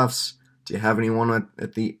playoffs, do you have anyone on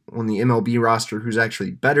the MLB roster who's actually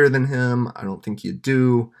better than him? I don't think you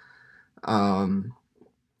do.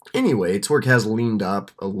 Anyway, Torque has leaned up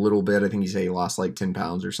a little bit. I think he lost like 10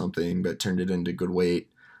 pounds or something, but turned it into good weight.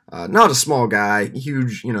 Not a small guy,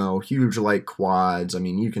 huge like quads. I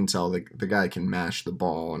mean, you can tell the guy can mash the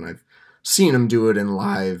ball, and I've seen him do it in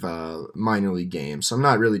live minor league games. So I'm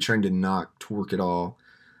not really trying to knock Torque at all.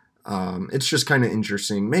 It's just kind of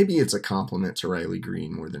interesting. Maybe it's a compliment to Riley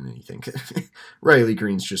Green more than anything. Riley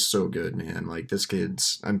Green's just so good, man. Like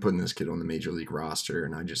I'm putting this kid on the major league roster,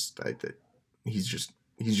 and he's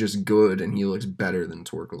just good, and he looks better than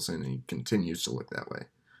Torkelson, and he continues to look that way.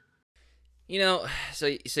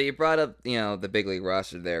 So you brought up, the big league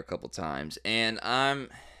roster there a couple times, and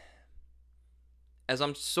as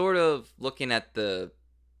I'm sort of looking at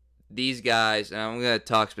these guys, and I'm going to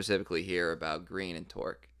talk specifically here about Green and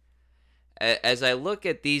Torque. As I look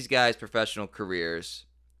at these guys' professional careers,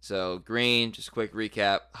 so Green, just a quick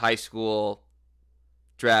recap, high school,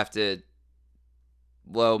 drafted,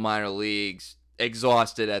 low minor leagues,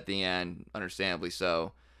 exhausted at the end, understandably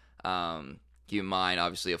so. Keep in mind,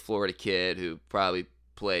 obviously, a Florida kid who probably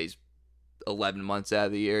plays 11 months out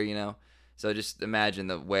of the year, So just imagine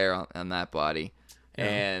the wear on that body. Yeah.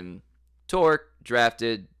 And Torque,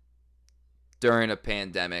 drafted during a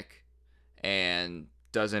pandemic and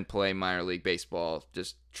doesn't play minor league baseball,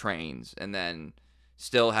 just trains. And then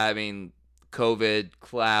still having COVID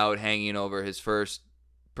cloud hanging over his first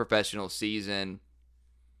professional season.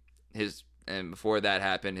 And before that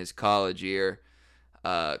happened, his college year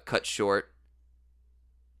cut short.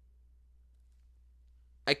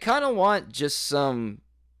 I kind of want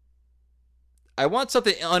I want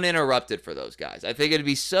something uninterrupted for those guys. I think it'd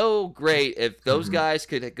be so great if those guys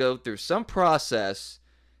could go through some process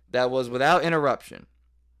that was without interruption,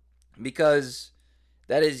 because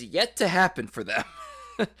that is yet to happen for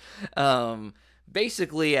them.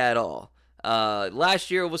 Basically at all.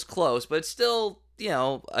 Last year was close, but it's still,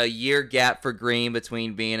 a year gap for Green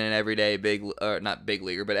between being an everyday not big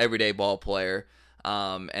leaguer, but everyday ball player.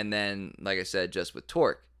 And then, like I said, just with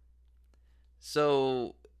Torque.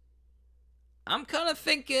 So I'm kind of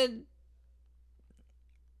thinking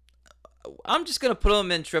I'm just going to put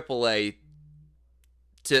him in AAA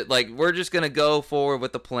we're just going to go forward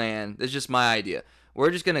with the plan. This is just my idea.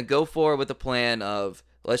 We're just going to go forward with the plan of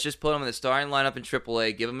let's just put him in the starting lineup in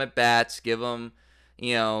AAA, give him at bats, give him,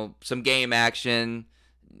 some game action.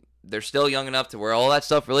 They're still young enough to where all that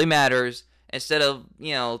stuff really matters, instead of,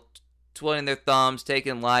 twiddling their thumbs,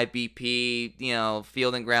 taking live BP,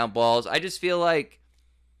 fielding ground balls. I just feel like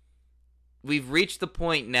we've reached the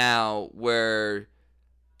point now where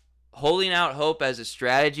holding out hope as a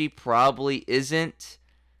strategy probably isn't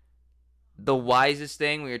the wisest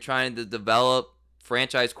thing when you're trying to develop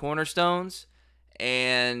franchise cornerstones.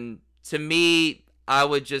 And to me, I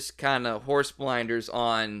would just kind of horse blinders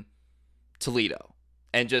on Toledo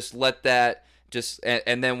and just let that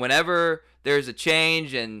and then whenever there's a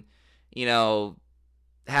change and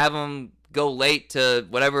have them go late to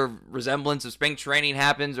whatever resemblance of spring training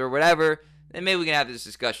happens or whatever, then maybe we can have this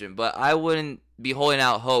discussion. But I wouldn't be holding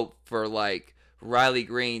out hope for like Riley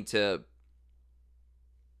Green to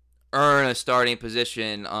earn a starting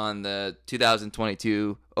position on the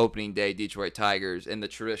 2022 opening day Detroit Tigers in the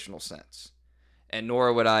traditional sense. And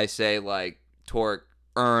nor would I say like Torque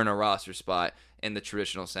earn a roster spot in the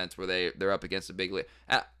traditional sense where they're up against the big league.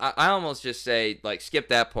 I almost just say like skip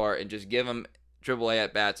that part and just give them AAA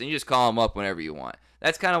at bats and you just call them up whenever you want.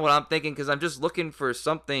 That's kind of what I'm thinking, because I'm just looking for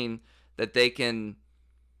something that they can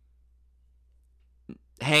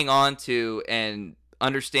hang on to and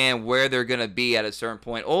understand where they're going to be at a certain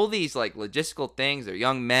point. All these like logistical things, they're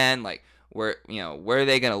young men, like where are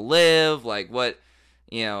they going to live, like what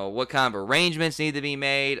kind of arrangements need to be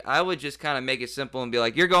made. I would just kind of make it simple and be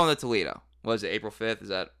like, you're going to Toledo. What is it, April 5th? Is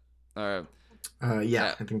that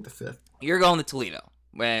Yeah, I think the 5th. You're going to Toledo.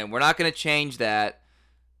 Man, we're not going to change that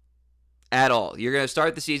at all. You're going to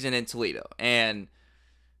start the season in Toledo. And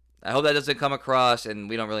I hope that doesn't come across, and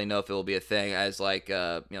we don't really know if it will be a thing, as like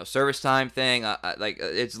service time thing.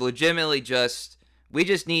 It's legitimately just, we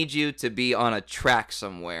just need you to be on a track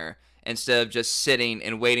somewhere instead of just sitting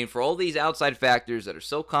and waiting for all these outside factors that are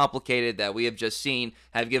so complicated that we have just seen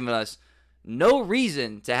have given us no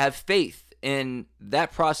reason to have faith in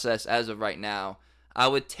that process as of right now. I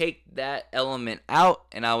would take that element out,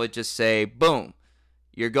 and I would just say, boom,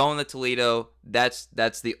 you're going to Toledo. That's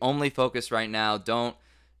the only focus right now. Don't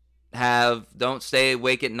stay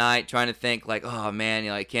awake at night trying to think like, oh man,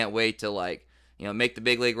 I can't wait to make the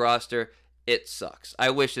big league roster. It sucks. I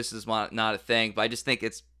wish this is not a thing, but I just think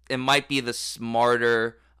it might be the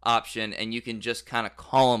smarter option, and you can just kind of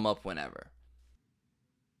call them up whenever.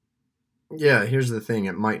 Yeah, here's the thing.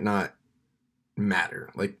 It might not matter.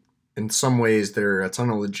 Like, in some ways, there are a ton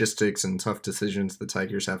of logistics and tough decisions the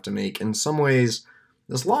Tigers have to make. In some ways,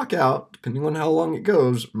 this lockout, depending on how long it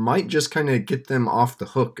goes, might just kind of get them off the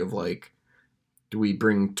hook of like, do we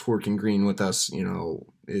bring Torque and Green with us, to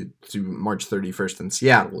March 31st in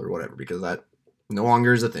Seattle or whatever, because that no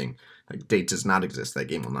longer is a thing. Like, date does not exist. That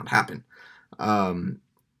game will not happen. I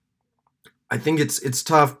think it's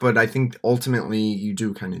tough, but I think ultimately you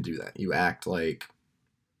do kind of do that. You act like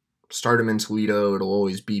start them in Toledo. It'll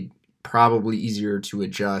always be probably easier to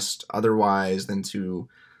adjust otherwise than to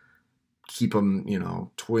keep them,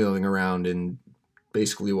 toiling around in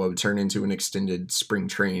basically what would turn into an extended spring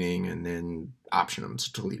training and then option them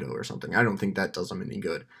to Toledo or something. I don't think that does them any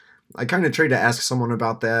good. I kind of tried to ask someone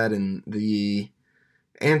about that, and the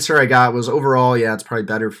answer I got was overall, yeah, it's probably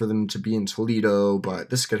better for them to be in Toledo, but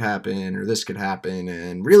this could happen or this could happen,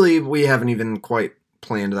 and really we haven't even quite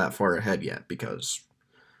planned that far ahead yet because,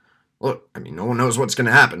 look, I mean, no one knows what's going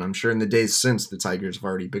to happen. I'm sure in the days since the Tigers have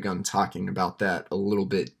already begun talking about that a little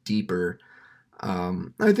bit deeper.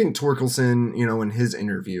 I think Torkelson, in his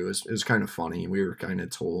interview is kind of funny. We were kind of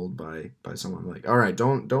told by someone like, all right,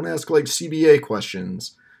 don't ask like CBA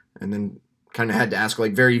questions, and then kind of had to ask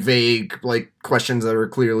like very vague like questions that were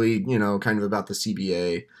clearly, kind of about the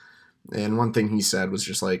CBA. And one thing he said was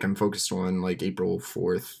just like, I'm focused on like April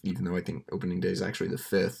 4th, even though I think opening day is actually the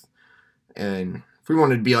 5th. And if we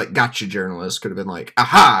wanted to be like gotcha journalists, could have been like,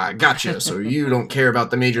 aha, gotcha, so you don't care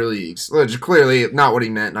about the major leagues. Which clearly not what he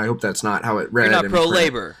meant, and I hope that's not how it read. You're not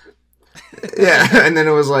pro-labor. Yeah, and then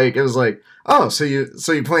it was like, oh, so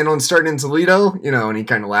you plan on starting in Toledo? And he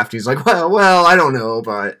kind of laughed. He's like, well, I don't know,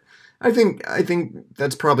 but I think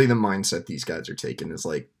that's probably the mindset these guys are taking, is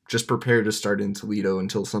like, just prepare to start in Toledo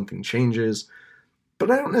until something changes.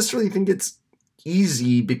 But I don't necessarily think it's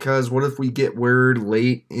easy, because what if we get word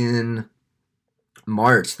late in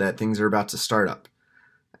March that things are about to start up?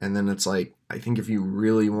 And then it's like, I think if you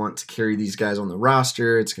really want to carry these guys on the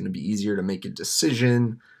roster, it's going to be easier to make a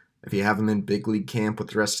decision if you have them in big league camp with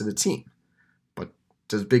the rest of the team. But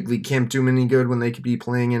does big league camp do them any good when they could be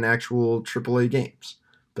playing in actual AAA games?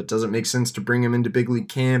 But does it make sense to bring them into big league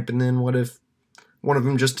camp? And then what if one of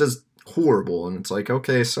them just does horrible and it's like,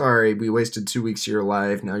 okay, sorry, we wasted 2 weeks of your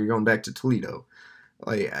life. Now you're going back to Toledo.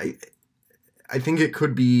 I think it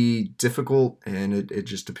could be difficult, and it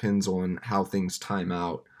just depends on how things time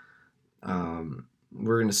out.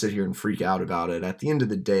 We're going to sit here and freak out about it. At the end of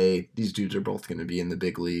the day, these dudes are both going to be in the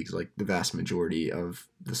big leagues like the vast majority of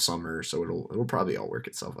the summer, so it'll probably all work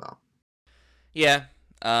itself out. Yeah.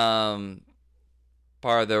 Part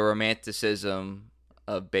of the romanticism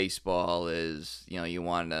of baseball is, you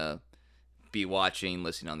want to be watching,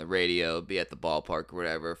 listening on the radio, be at the ballpark or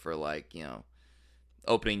whatever for like,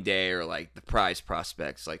 opening day or like the prize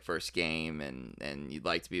prospects, like first game, and you'd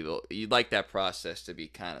like that process to be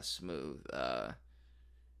kind of smooth.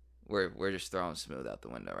 We're just throwing smooth out the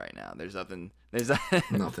window right now. Nothing's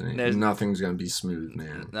gonna be smooth,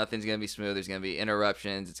 man. Nothing's gonna be smooth. There's gonna be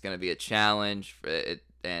interruptions. It's gonna be a challenge for it,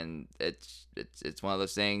 and it's one of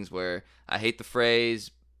those things where I hate the phrase,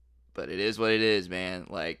 but it is what it is, man.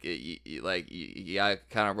 Like you gotta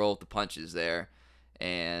kind of roll with the punches there,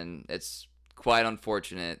 and it's quite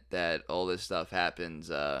unfortunate that all this stuff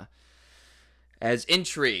happens as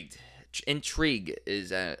intrigue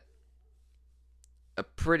is at a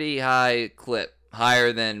pretty high clip,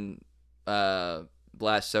 higher than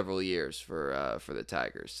last several years for the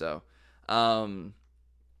Tigers. So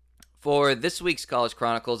For this week's College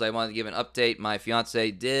Chronicles, I wanted to give an update. My fiance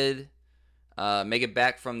did make it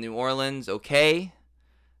back from New Orleans okay.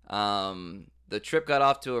 The trip got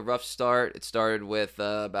off to a rough start. It started with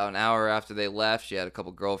about an hour after they left. She had a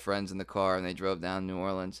couple girlfriends in the car, and they drove down to New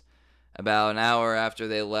Orleans. About an hour after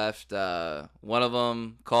they left, one of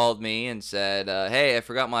them called me and said, hey, I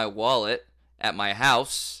forgot my wallet at my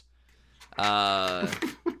house.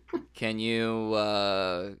 Can you,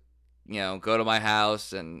 go to my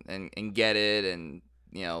house and get it and,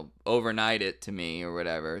 overnight it to me or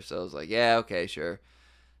whatever. So I was like, yeah, okay, sure.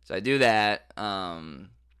 So I do that.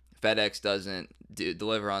 FedEx doesn't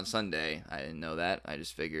deliver on Sunday. I didn't know that. I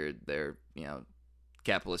just figured they're,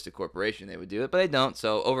 capitalistic corporation, they would do it, but they don't.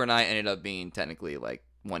 So overnight ended up being technically like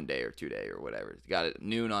 1 day or 2 day or whatever. Got it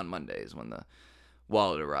noon on Monday is when the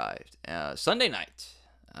wallet arrived. Sunday night,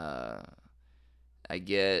 I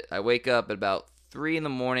wake up at about 3 in the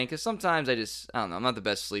morning because sometimes I don't know, I'm not the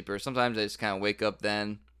best sleeper. Sometimes I just kind of wake up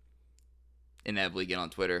then, inevitably get on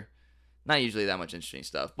Twitter. Not usually that much interesting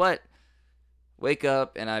stuff, but wake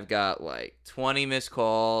up and I've got like 20 missed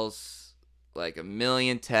calls, like a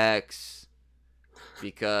million texts,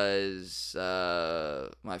 because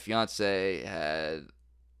my fiance had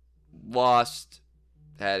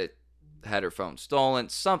had her phone stolen,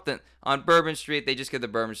 something on Bourbon Street. They just get to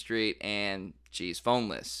Bourbon Street and she's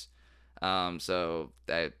phoneless. So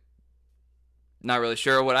I not really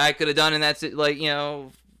sure what I could have done in that,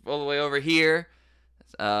 all the way over here.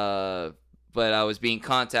 But I was being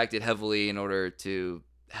contacted heavily in order to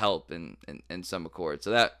help in some accord. So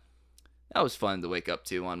that was fun to wake up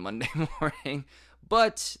to on Monday morning.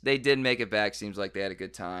 But they did make it back. Seems like they had a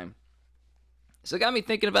good time. So it got me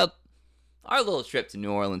thinking about our little trip to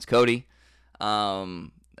New Orleans, Cody.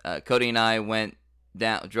 Cody and I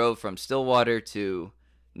drove from Stillwater to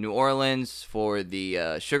New Orleans for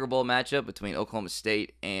the Sugar Bowl matchup between Oklahoma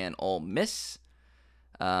State and Ole Miss.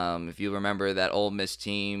 If you remember, that Ole Miss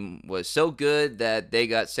team was so good that they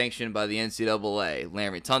got sanctioned by the NCAA.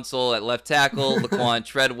 Laremy Tunsil at left tackle, Laquan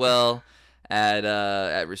Treadwell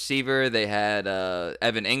at receiver. They had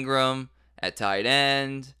Evan Ingram at tight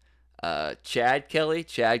end. Chad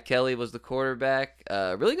Kelly was the quarterback.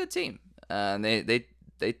 Really good team. And they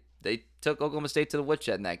took Oklahoma State to the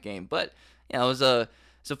woodshed in that game. But it was a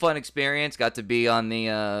fun experience. Got to be on the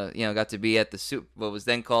got to be at what was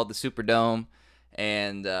then called the Superdome.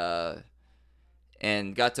 And got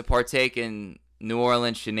to partake in New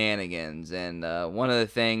Orleans shenanigans. And one of the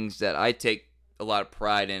things that I take a lot of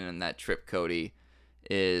pride in that trip, Cody,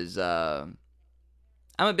 is I'm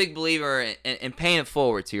a big believer in paying it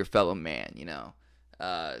forward to your fellow man.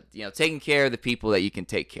 Taking care of the people that you can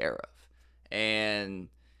take care of. And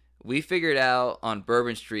we figured out on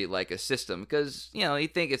Bourbon Street like a system because you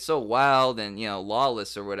think it's so wild and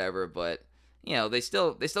lawless or whatever, but they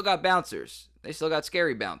still got bouncers. They still got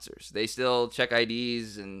scary bouncers. They still check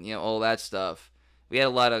IDs and, all that stuff. We had a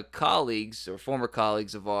lot of colleagues or former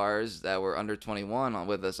colleagues of ours that were under 21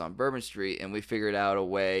 with us on Bourbon Street, and we figured out a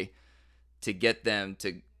way to get them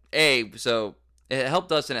to, so it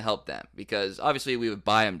helped us and it helped them because obviously we would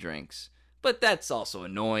buy them drinks, but that's also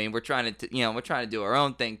annoying. We're trying to do our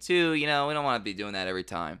own thing too. We don't want to be doing that every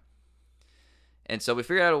time. And so we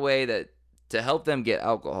figured out a way to help them get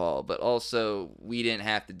alcohol, but also we didn't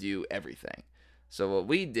have to do everything. So what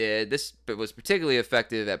we did, this was particularly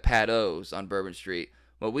effective at Pat O's on Bourbon Street.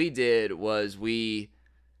 What we did was we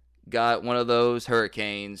got one of those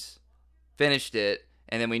Hurricanes, finished it,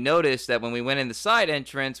 and then we noticed that when we went in the side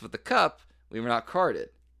entrance with the cup, we were not carded.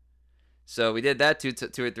 So we did that two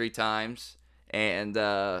or three times, and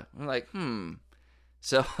we're like,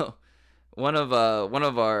 So one of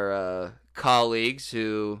our colleagues,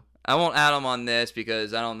 who I won't add him on this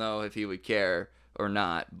because I don't know if he would care or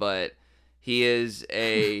not, but he is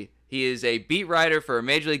a beat writer for a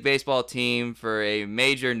Major League Baseball team for a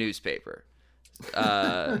major newspaper.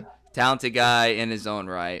 Talented guy in his own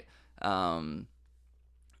right.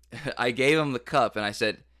 I gave him the cup and I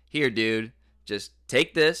said, "Here, dude, just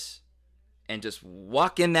take this and just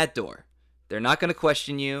walk in that door. They're not going to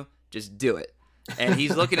question you. Just do it." And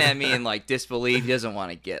he's looking at me in like disbelief. He doesn't want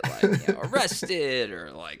to get arrested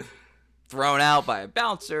or like thrown out by a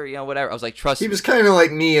bouncer, whatever. I was like, trust me. He was kind of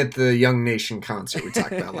like me at the Young Nation concert we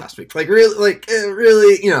talked about last week. Really,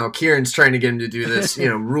 Kieran's trying to get him to do this,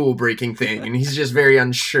 rule-breaking thing, and he's just very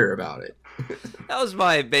unsure about it. That was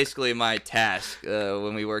basically my task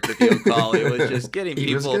when we worked at the Oak Hall. It was just getting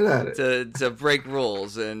people to break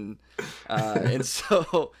rules, and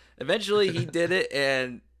so eventually he did it,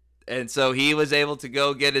 and so he was able to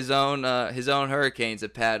go get his own Hurricanes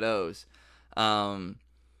at Pat O's.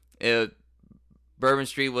 Bourbon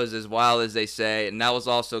Street was as wild as they say, and that was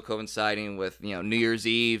also coinciding with New Year's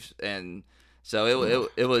Eve, and so it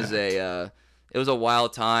was it was a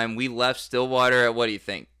wild time. We left Stillwater at, what do you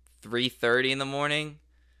think, 3:30 in the morning,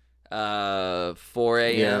 4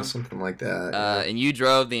 a.m. Yeah, something like that. And you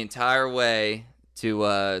drove the entire way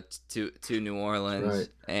to New Orleans, right.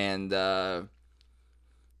 And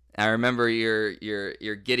I remember your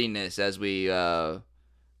giddiness as we were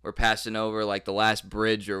passing over like the last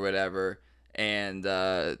bridge or whatever, and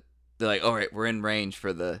they're like, "All right, we're in range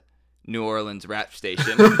for the New Orleans rap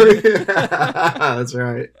station." That's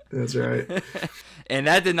right. And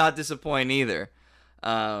that did not disappoint either.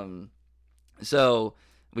 So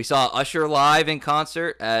we saw Usher live in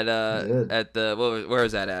concert at where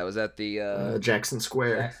was that at? Was that the Jackson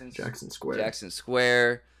Square? Jackson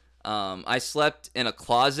Square. I slept in a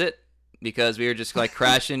closet because we were just like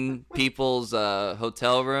crashing people's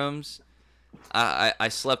hotel rooms. I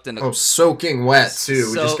slept in a soaking wet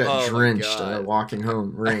too. We just got drenched walking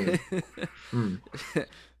home. Rain.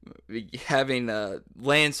 Having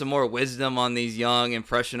laying some more wisdom on these young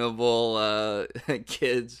impressionable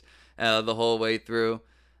kids the whole way through,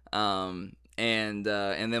 and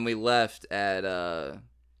then we left early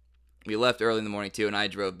in the morning too, and I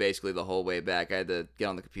drove basically the whole way back. I had to get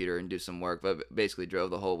on the computer and do some work, but basically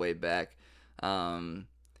drove the whole way back. And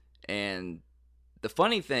the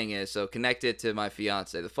funny thing is, so connected to my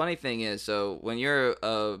fiance, the funny thing is, so when you're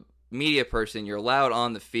a media person, you're allowed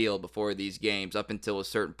on the field before these games up until a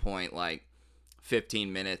certain point, like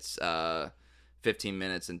 15 minutes until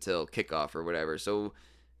kickoff or whatever. So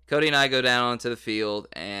Cody and I go down onto the field,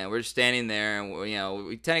 and we're just standing there, and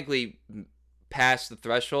we technically passed the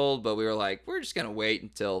threshold, but we were like, we're just gonna wait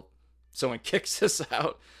until someone kicks us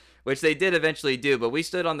out, which they did eventually do. But we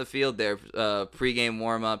stood on the field there, pregame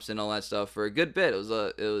warm-ups and all that stuff for a good bit. It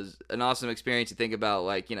was an awesome experience to think about,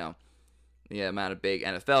 like, the amount of big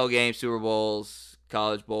NFL games, Super Bowls,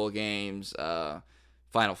 college bowl games,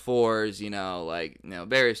 Final Fours,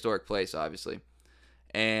 very historic place, obviously.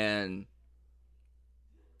 And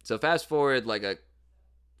so fast forward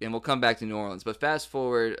and we'll come back to New Orleans, but fast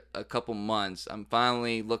forward a couple months, I'm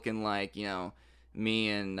finally looking like, me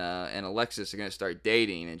and Alexis are going to start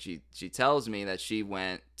dating, and she tells me that she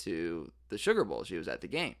went to the Sugar Bowl. She was at the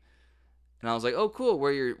game. And I was like, "Oh, cool.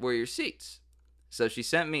 Where are your seats?" So she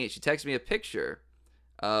texted me a picture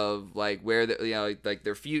of like where like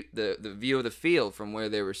their view, the view of the field from where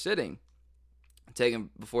they were sitting, taken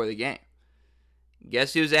before the game.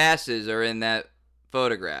 Guess whose asses are in that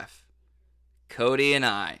photograph? Cody and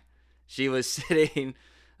I. She was sitting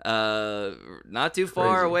not too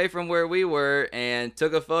far away from where we were and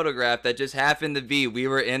took a photograph that just happened to be we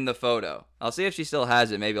were in the photo. I'll see if she still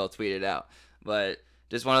has it. Maybe I'll tweet it out. But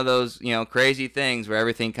just one of those, crazy things where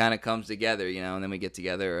everything kind of comes together, and then we get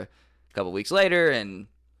together a couple weeks later, and,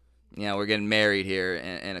 we're getting married here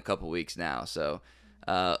in a couple weeks now. So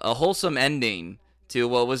a wholesome ending to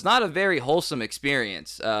what was not a very wholesome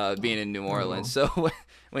experience being in New Orleans. So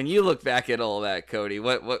when you look back at all that, Cody,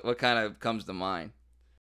 what kind of comes to mind?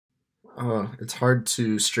 It's hard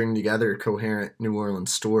to string together coherent New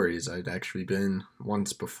Orleans stories. I'd actually been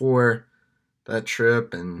once before that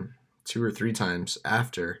trip and 2 or 3 times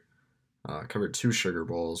after. Covered 2 Sugar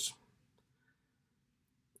Bowls.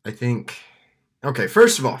 I think... Okay,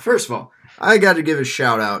 first of all, I got to give a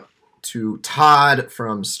shout out to Todd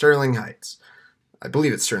from Sterling Heights. I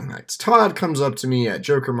believe it's Sterling Heights. Todd comes up to me at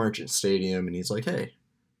Joker Marchant Stadium, and he's like, "Hey,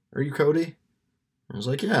 are you Cody?" I was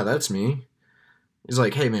like, "Yeah, that's me." He's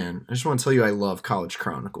like, "Hey, man, I just want to tell you I love College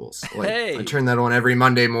Chronicles. I turn that on every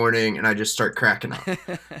Monday morning, and I just start cracking up."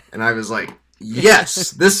 And I was like, "Yes,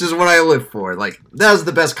 this is what I live for." Like, that was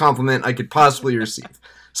the best compliment I could possibly receive.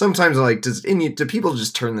 Sometimes, do people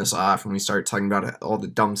just turn this off when we start talking about all the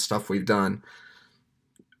dumb stuff we've done?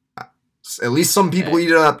 At least some people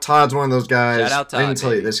eat it up. Todd's one of those guys. Shout out Todd, I didn't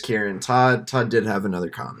tell you this, Kieran. Todd did have another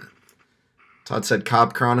comment. Todd said,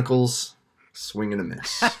 "Cobb Chronicles, swing and a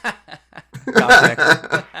miss."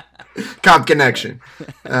 Cobb connection.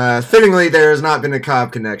 Fittingly, there has not been a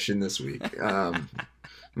Cobb connection this week.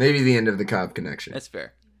 Maybe the end of the Cobb connection. That's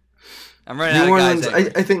fair. I'm running out of guys.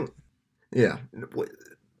 Anyway. I think, yeah.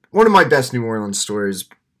 One of my best New Orleans stories,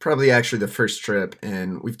 probably actually the first trip,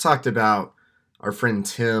 and we've talked about our friend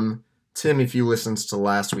Tim. Tim, if you listened to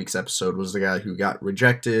last week's episode, was the guy who got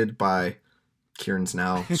rejected by Kieran's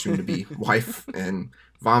now soon-to-be wife and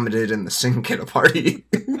vomited in the sink at a party.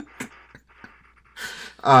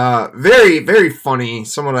 Very, very funny,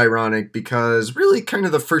 somewhat ironic, because really kind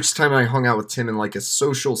of the first time I hung out with Tim in like a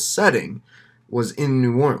social setting was in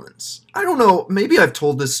New Orleans. I don't know, maybe I've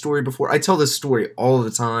told this story before. I tell this story all the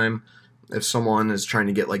time if someone is trying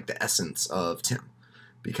to get like the essence of Tim.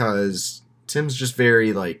 because Tim's just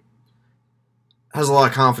very, like, has a lot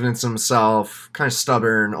of confidence in himself, kind of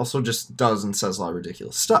stubborn, also just does and says a lot of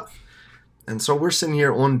ridiculous stuff. And so we're sitting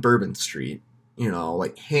here on Bourbon Street,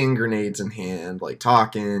 like hand grenades in hand, like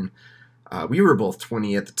talking. We were both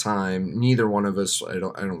 20 at the time. Neither one of us, I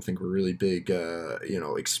don't think, were really big,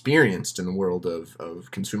 experienced in the world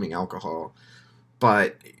of consuming alcohol.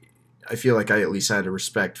 But I feel like I at least had a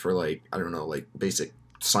respect for, like, I don't know, like basic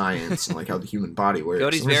science and like how the human body works.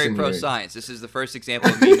 Cody's very pro science. This is the first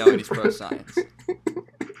example of me knowing he's pro science.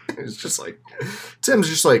 It's just like Tim's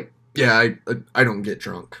just like, yeah, I don't get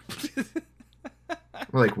drunk.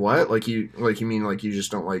 We're like, what? Like you mean like you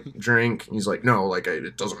just don't like drink? And he's like, no, like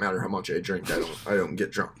it doesn't matter how much I drink, I don't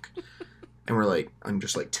get drunk. And we're like, I'm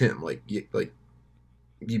just like, Tim, like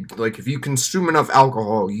if you consume enough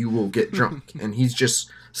alcohol, you will get drunk. And he's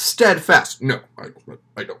just steadfast. No,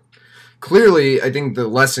 I don't. Clearly, I think the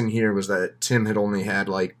lesson here was that Tim had only had,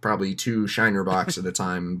 like, probably 2 Shiner Box at a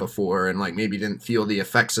time before, and, like, maybe didn't feel the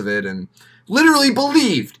effects of it, and literally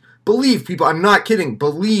believed, people, I'm not kidding,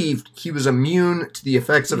 believed he was immune to the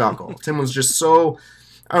effects of alcohol. Tim was just so,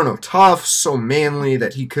 I don't know, tough, so manly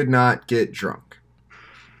that he could not get drunk.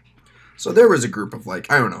 So there was a group of,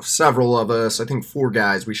 like, I don't know, several of us, I think 4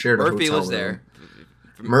 guys, we shared a hotel room. Murphy was there.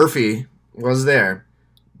 Murphy was there.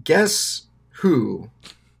 Guess who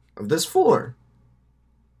of this 4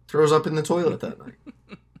 throws up in the toilet that night?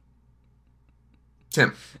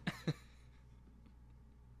 Tim.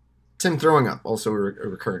 Tim throwing up, also a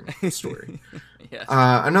recurring story. Yes.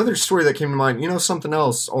 Another story that came to mind, something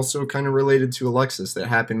else also kind of related to Alexis that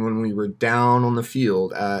happened when we were down on the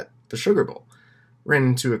field at the Sugar Bowl. Ran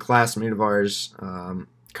into a classmate of ours,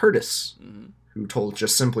 Curtis, who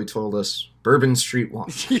just simply told us, Bourbon Street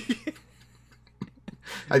 1.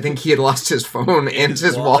 I think he had lost his phone and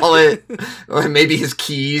his wallet, maybe his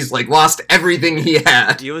keys, like lost everything he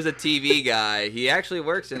had. He was a TV guy. He actually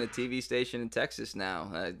works in a TV station in Texas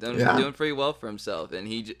now. Doing pretty well for himself. And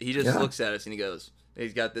he just looks at us and he goes,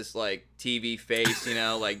 he's got this like TV face,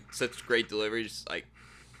 like such great delivery, just like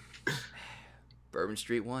Bourbon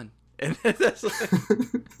Street 1. And that's like,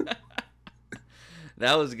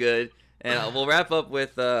 that was good. And we'll wrap up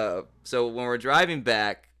with so when we're driving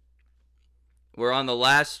back, we're on the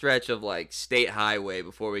last stretch of, like, State Highway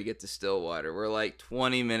before we get to Stillwater. We're, like,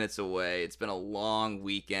 20 minutes away. It's been a long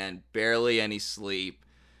weekend. Barely any sleep.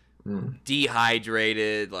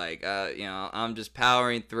 Dehydrated. Like, I'm just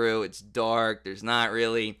powering through. It's dark. There's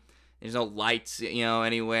no lights,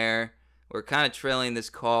 anywhere. We're kind of trailing this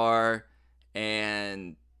car,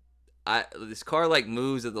 and this car, like,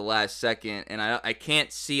 moves at the last second, and I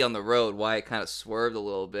can't see on the road why it kind of swerved a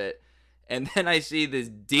little bit. And then I see this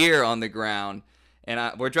deer on the ground,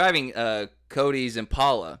 and we're driving Cody's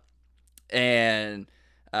Impala, and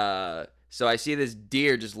so I see this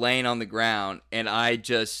deer just laying on the ground, and I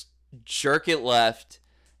just jerk it left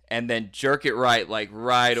and then jerk it right, like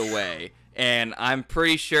right away. And I'm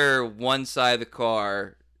pretty sure one side of the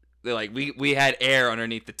car, like we had air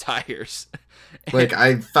underneath the tires. Like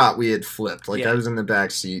I thought we had flipped. Like I was in the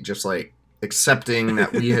back seat, just like accepting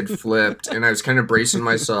that we had flipped, and I was kind of bracing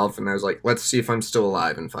myself, and I was like, let's see if I'm still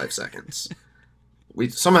alive in 5 seconds. We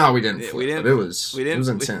didn't flip, but it was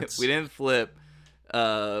intense. We didn't flip.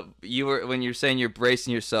 When you're saying you're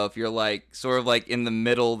bracing yourself, you're like sort of like in the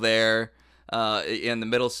middle there, in the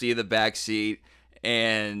middle seat of the back seat,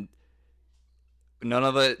 and none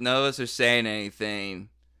of us are saying anything,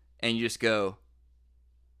 and you just go,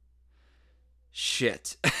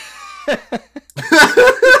 shit.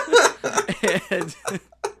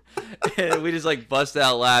 and we just like bust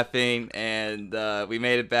out laughing, and we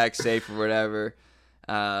made it back safe or whatever.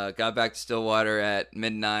 Got back to Stillwater at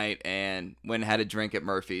midnight and went and had a drink at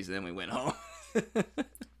Murphy's, and then we went home.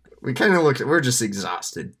 We kind of we're just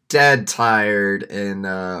exhausted, dead tired,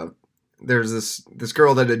 and there's this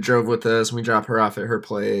girl that had drove with us, and we dropped her off at her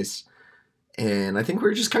place, and I think we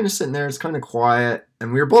were just kind of sitting there. It's kind of quiet,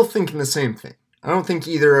 and we were both thinking the same thing. I don't think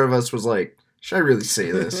either of us was like, should I really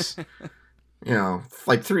say this?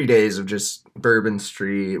 Like 3 days of just Bourbon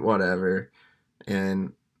Street, whatever.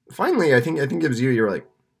 And finally, I think it was you. You were like,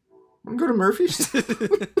 "I'm going to Murphy's." I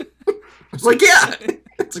was like, "Yeah,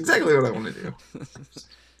 that's exactly what I want to do."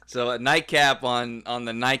 So a nightcap on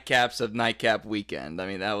the nightcaps of nightcap weekend. I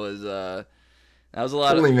mean, that was a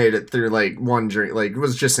lot. Only made it through like one drink. Like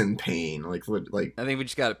was just in pain. Like I think we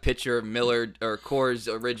just got a picture of Miller or Coors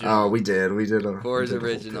Original. Oh, we did. We did a Coors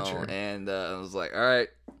Original, and I was like, all right,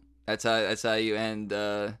 that's how you end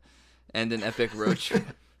an epic road trip.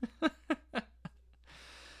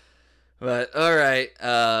 But all right,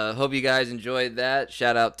 hope you guys enjoyed that.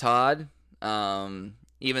 Shout out Todd.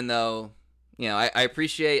 Even though I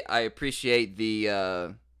appreciate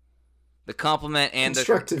the compliment and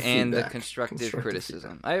the constructive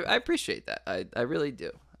criticism. I appreciate that. I really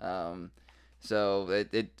do. So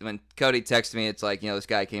when Cody texted me, it's like, this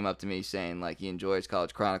guy came up to me saying like he enjoys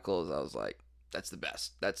College Chronicles. I was like, that's the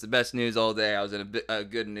best. That's the best news all day. I was in a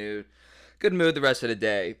good mood the rest of the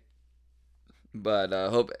day. But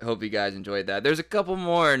hope you guys enjoyed that. There's a couple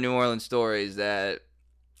more New Orleans stories that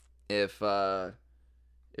if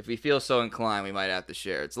we feel so inclined, we might have to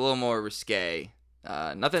share. It's a little more risque.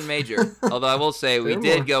 Nothing major. Although I will say we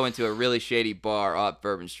did go into a really shady bar off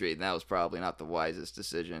Bourbon Street, and that was probably not the wisest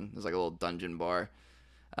decision. It was like a little dungeon bar.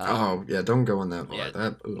 Don't go in that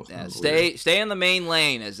bar. Stay in the main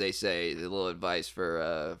lane, as they say. A little advice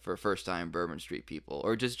for first time Bourbon Street people,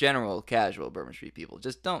 or just general casual Bourbon Street people.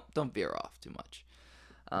 Just don't veer off too much.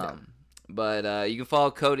 But you can follow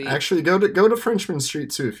Cody. Actually, go to Frenchman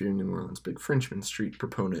Street too if you're in New Orleans. Big Frenchman Street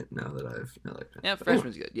proponent.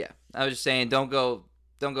 Frenchman's good. Yeah, I was just saying, don't go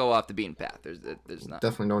off the beaten path. There's not.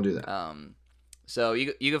 Definitely don't do that. So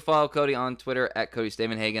you can follow Cody on Twitter at Cody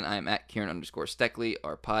Stavenhagen. I am at Kieran_Steckley.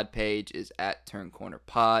 Our pod page is at Turn Corner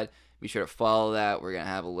Pod. Be sure to follow that. We're gonna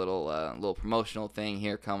have a little promotional thing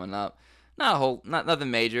here coming up. Not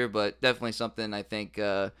nothing major, but definitely something I think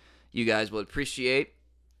you guys will appreciate.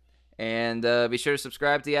 And be sure to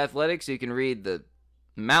subscribe to The Athletic so you can read the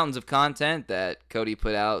mountains of content that Cody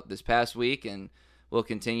put out this past week and will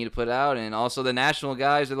continue to put out. And also the national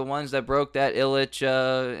guys are the ones that broke that Illich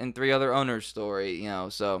and 3 other owners story.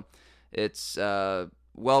 So it's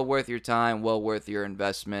well worth your time, well worth your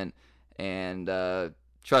investment. And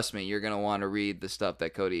trust me, you're going to want to read the stuff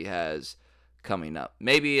that Cody has coming up.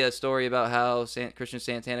 Maybe a story about how Christian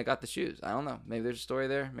Santana got the shoes. I don't know. Maybe there's a story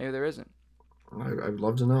there. Maybe there isn't. I'd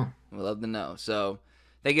love to know. We'd love to know. So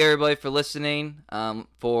thank you, everybody, for listening.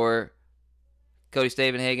 For Cody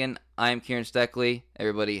Stavenhagen, I am Kieran Steckley.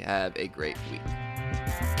 Everybody have a great week.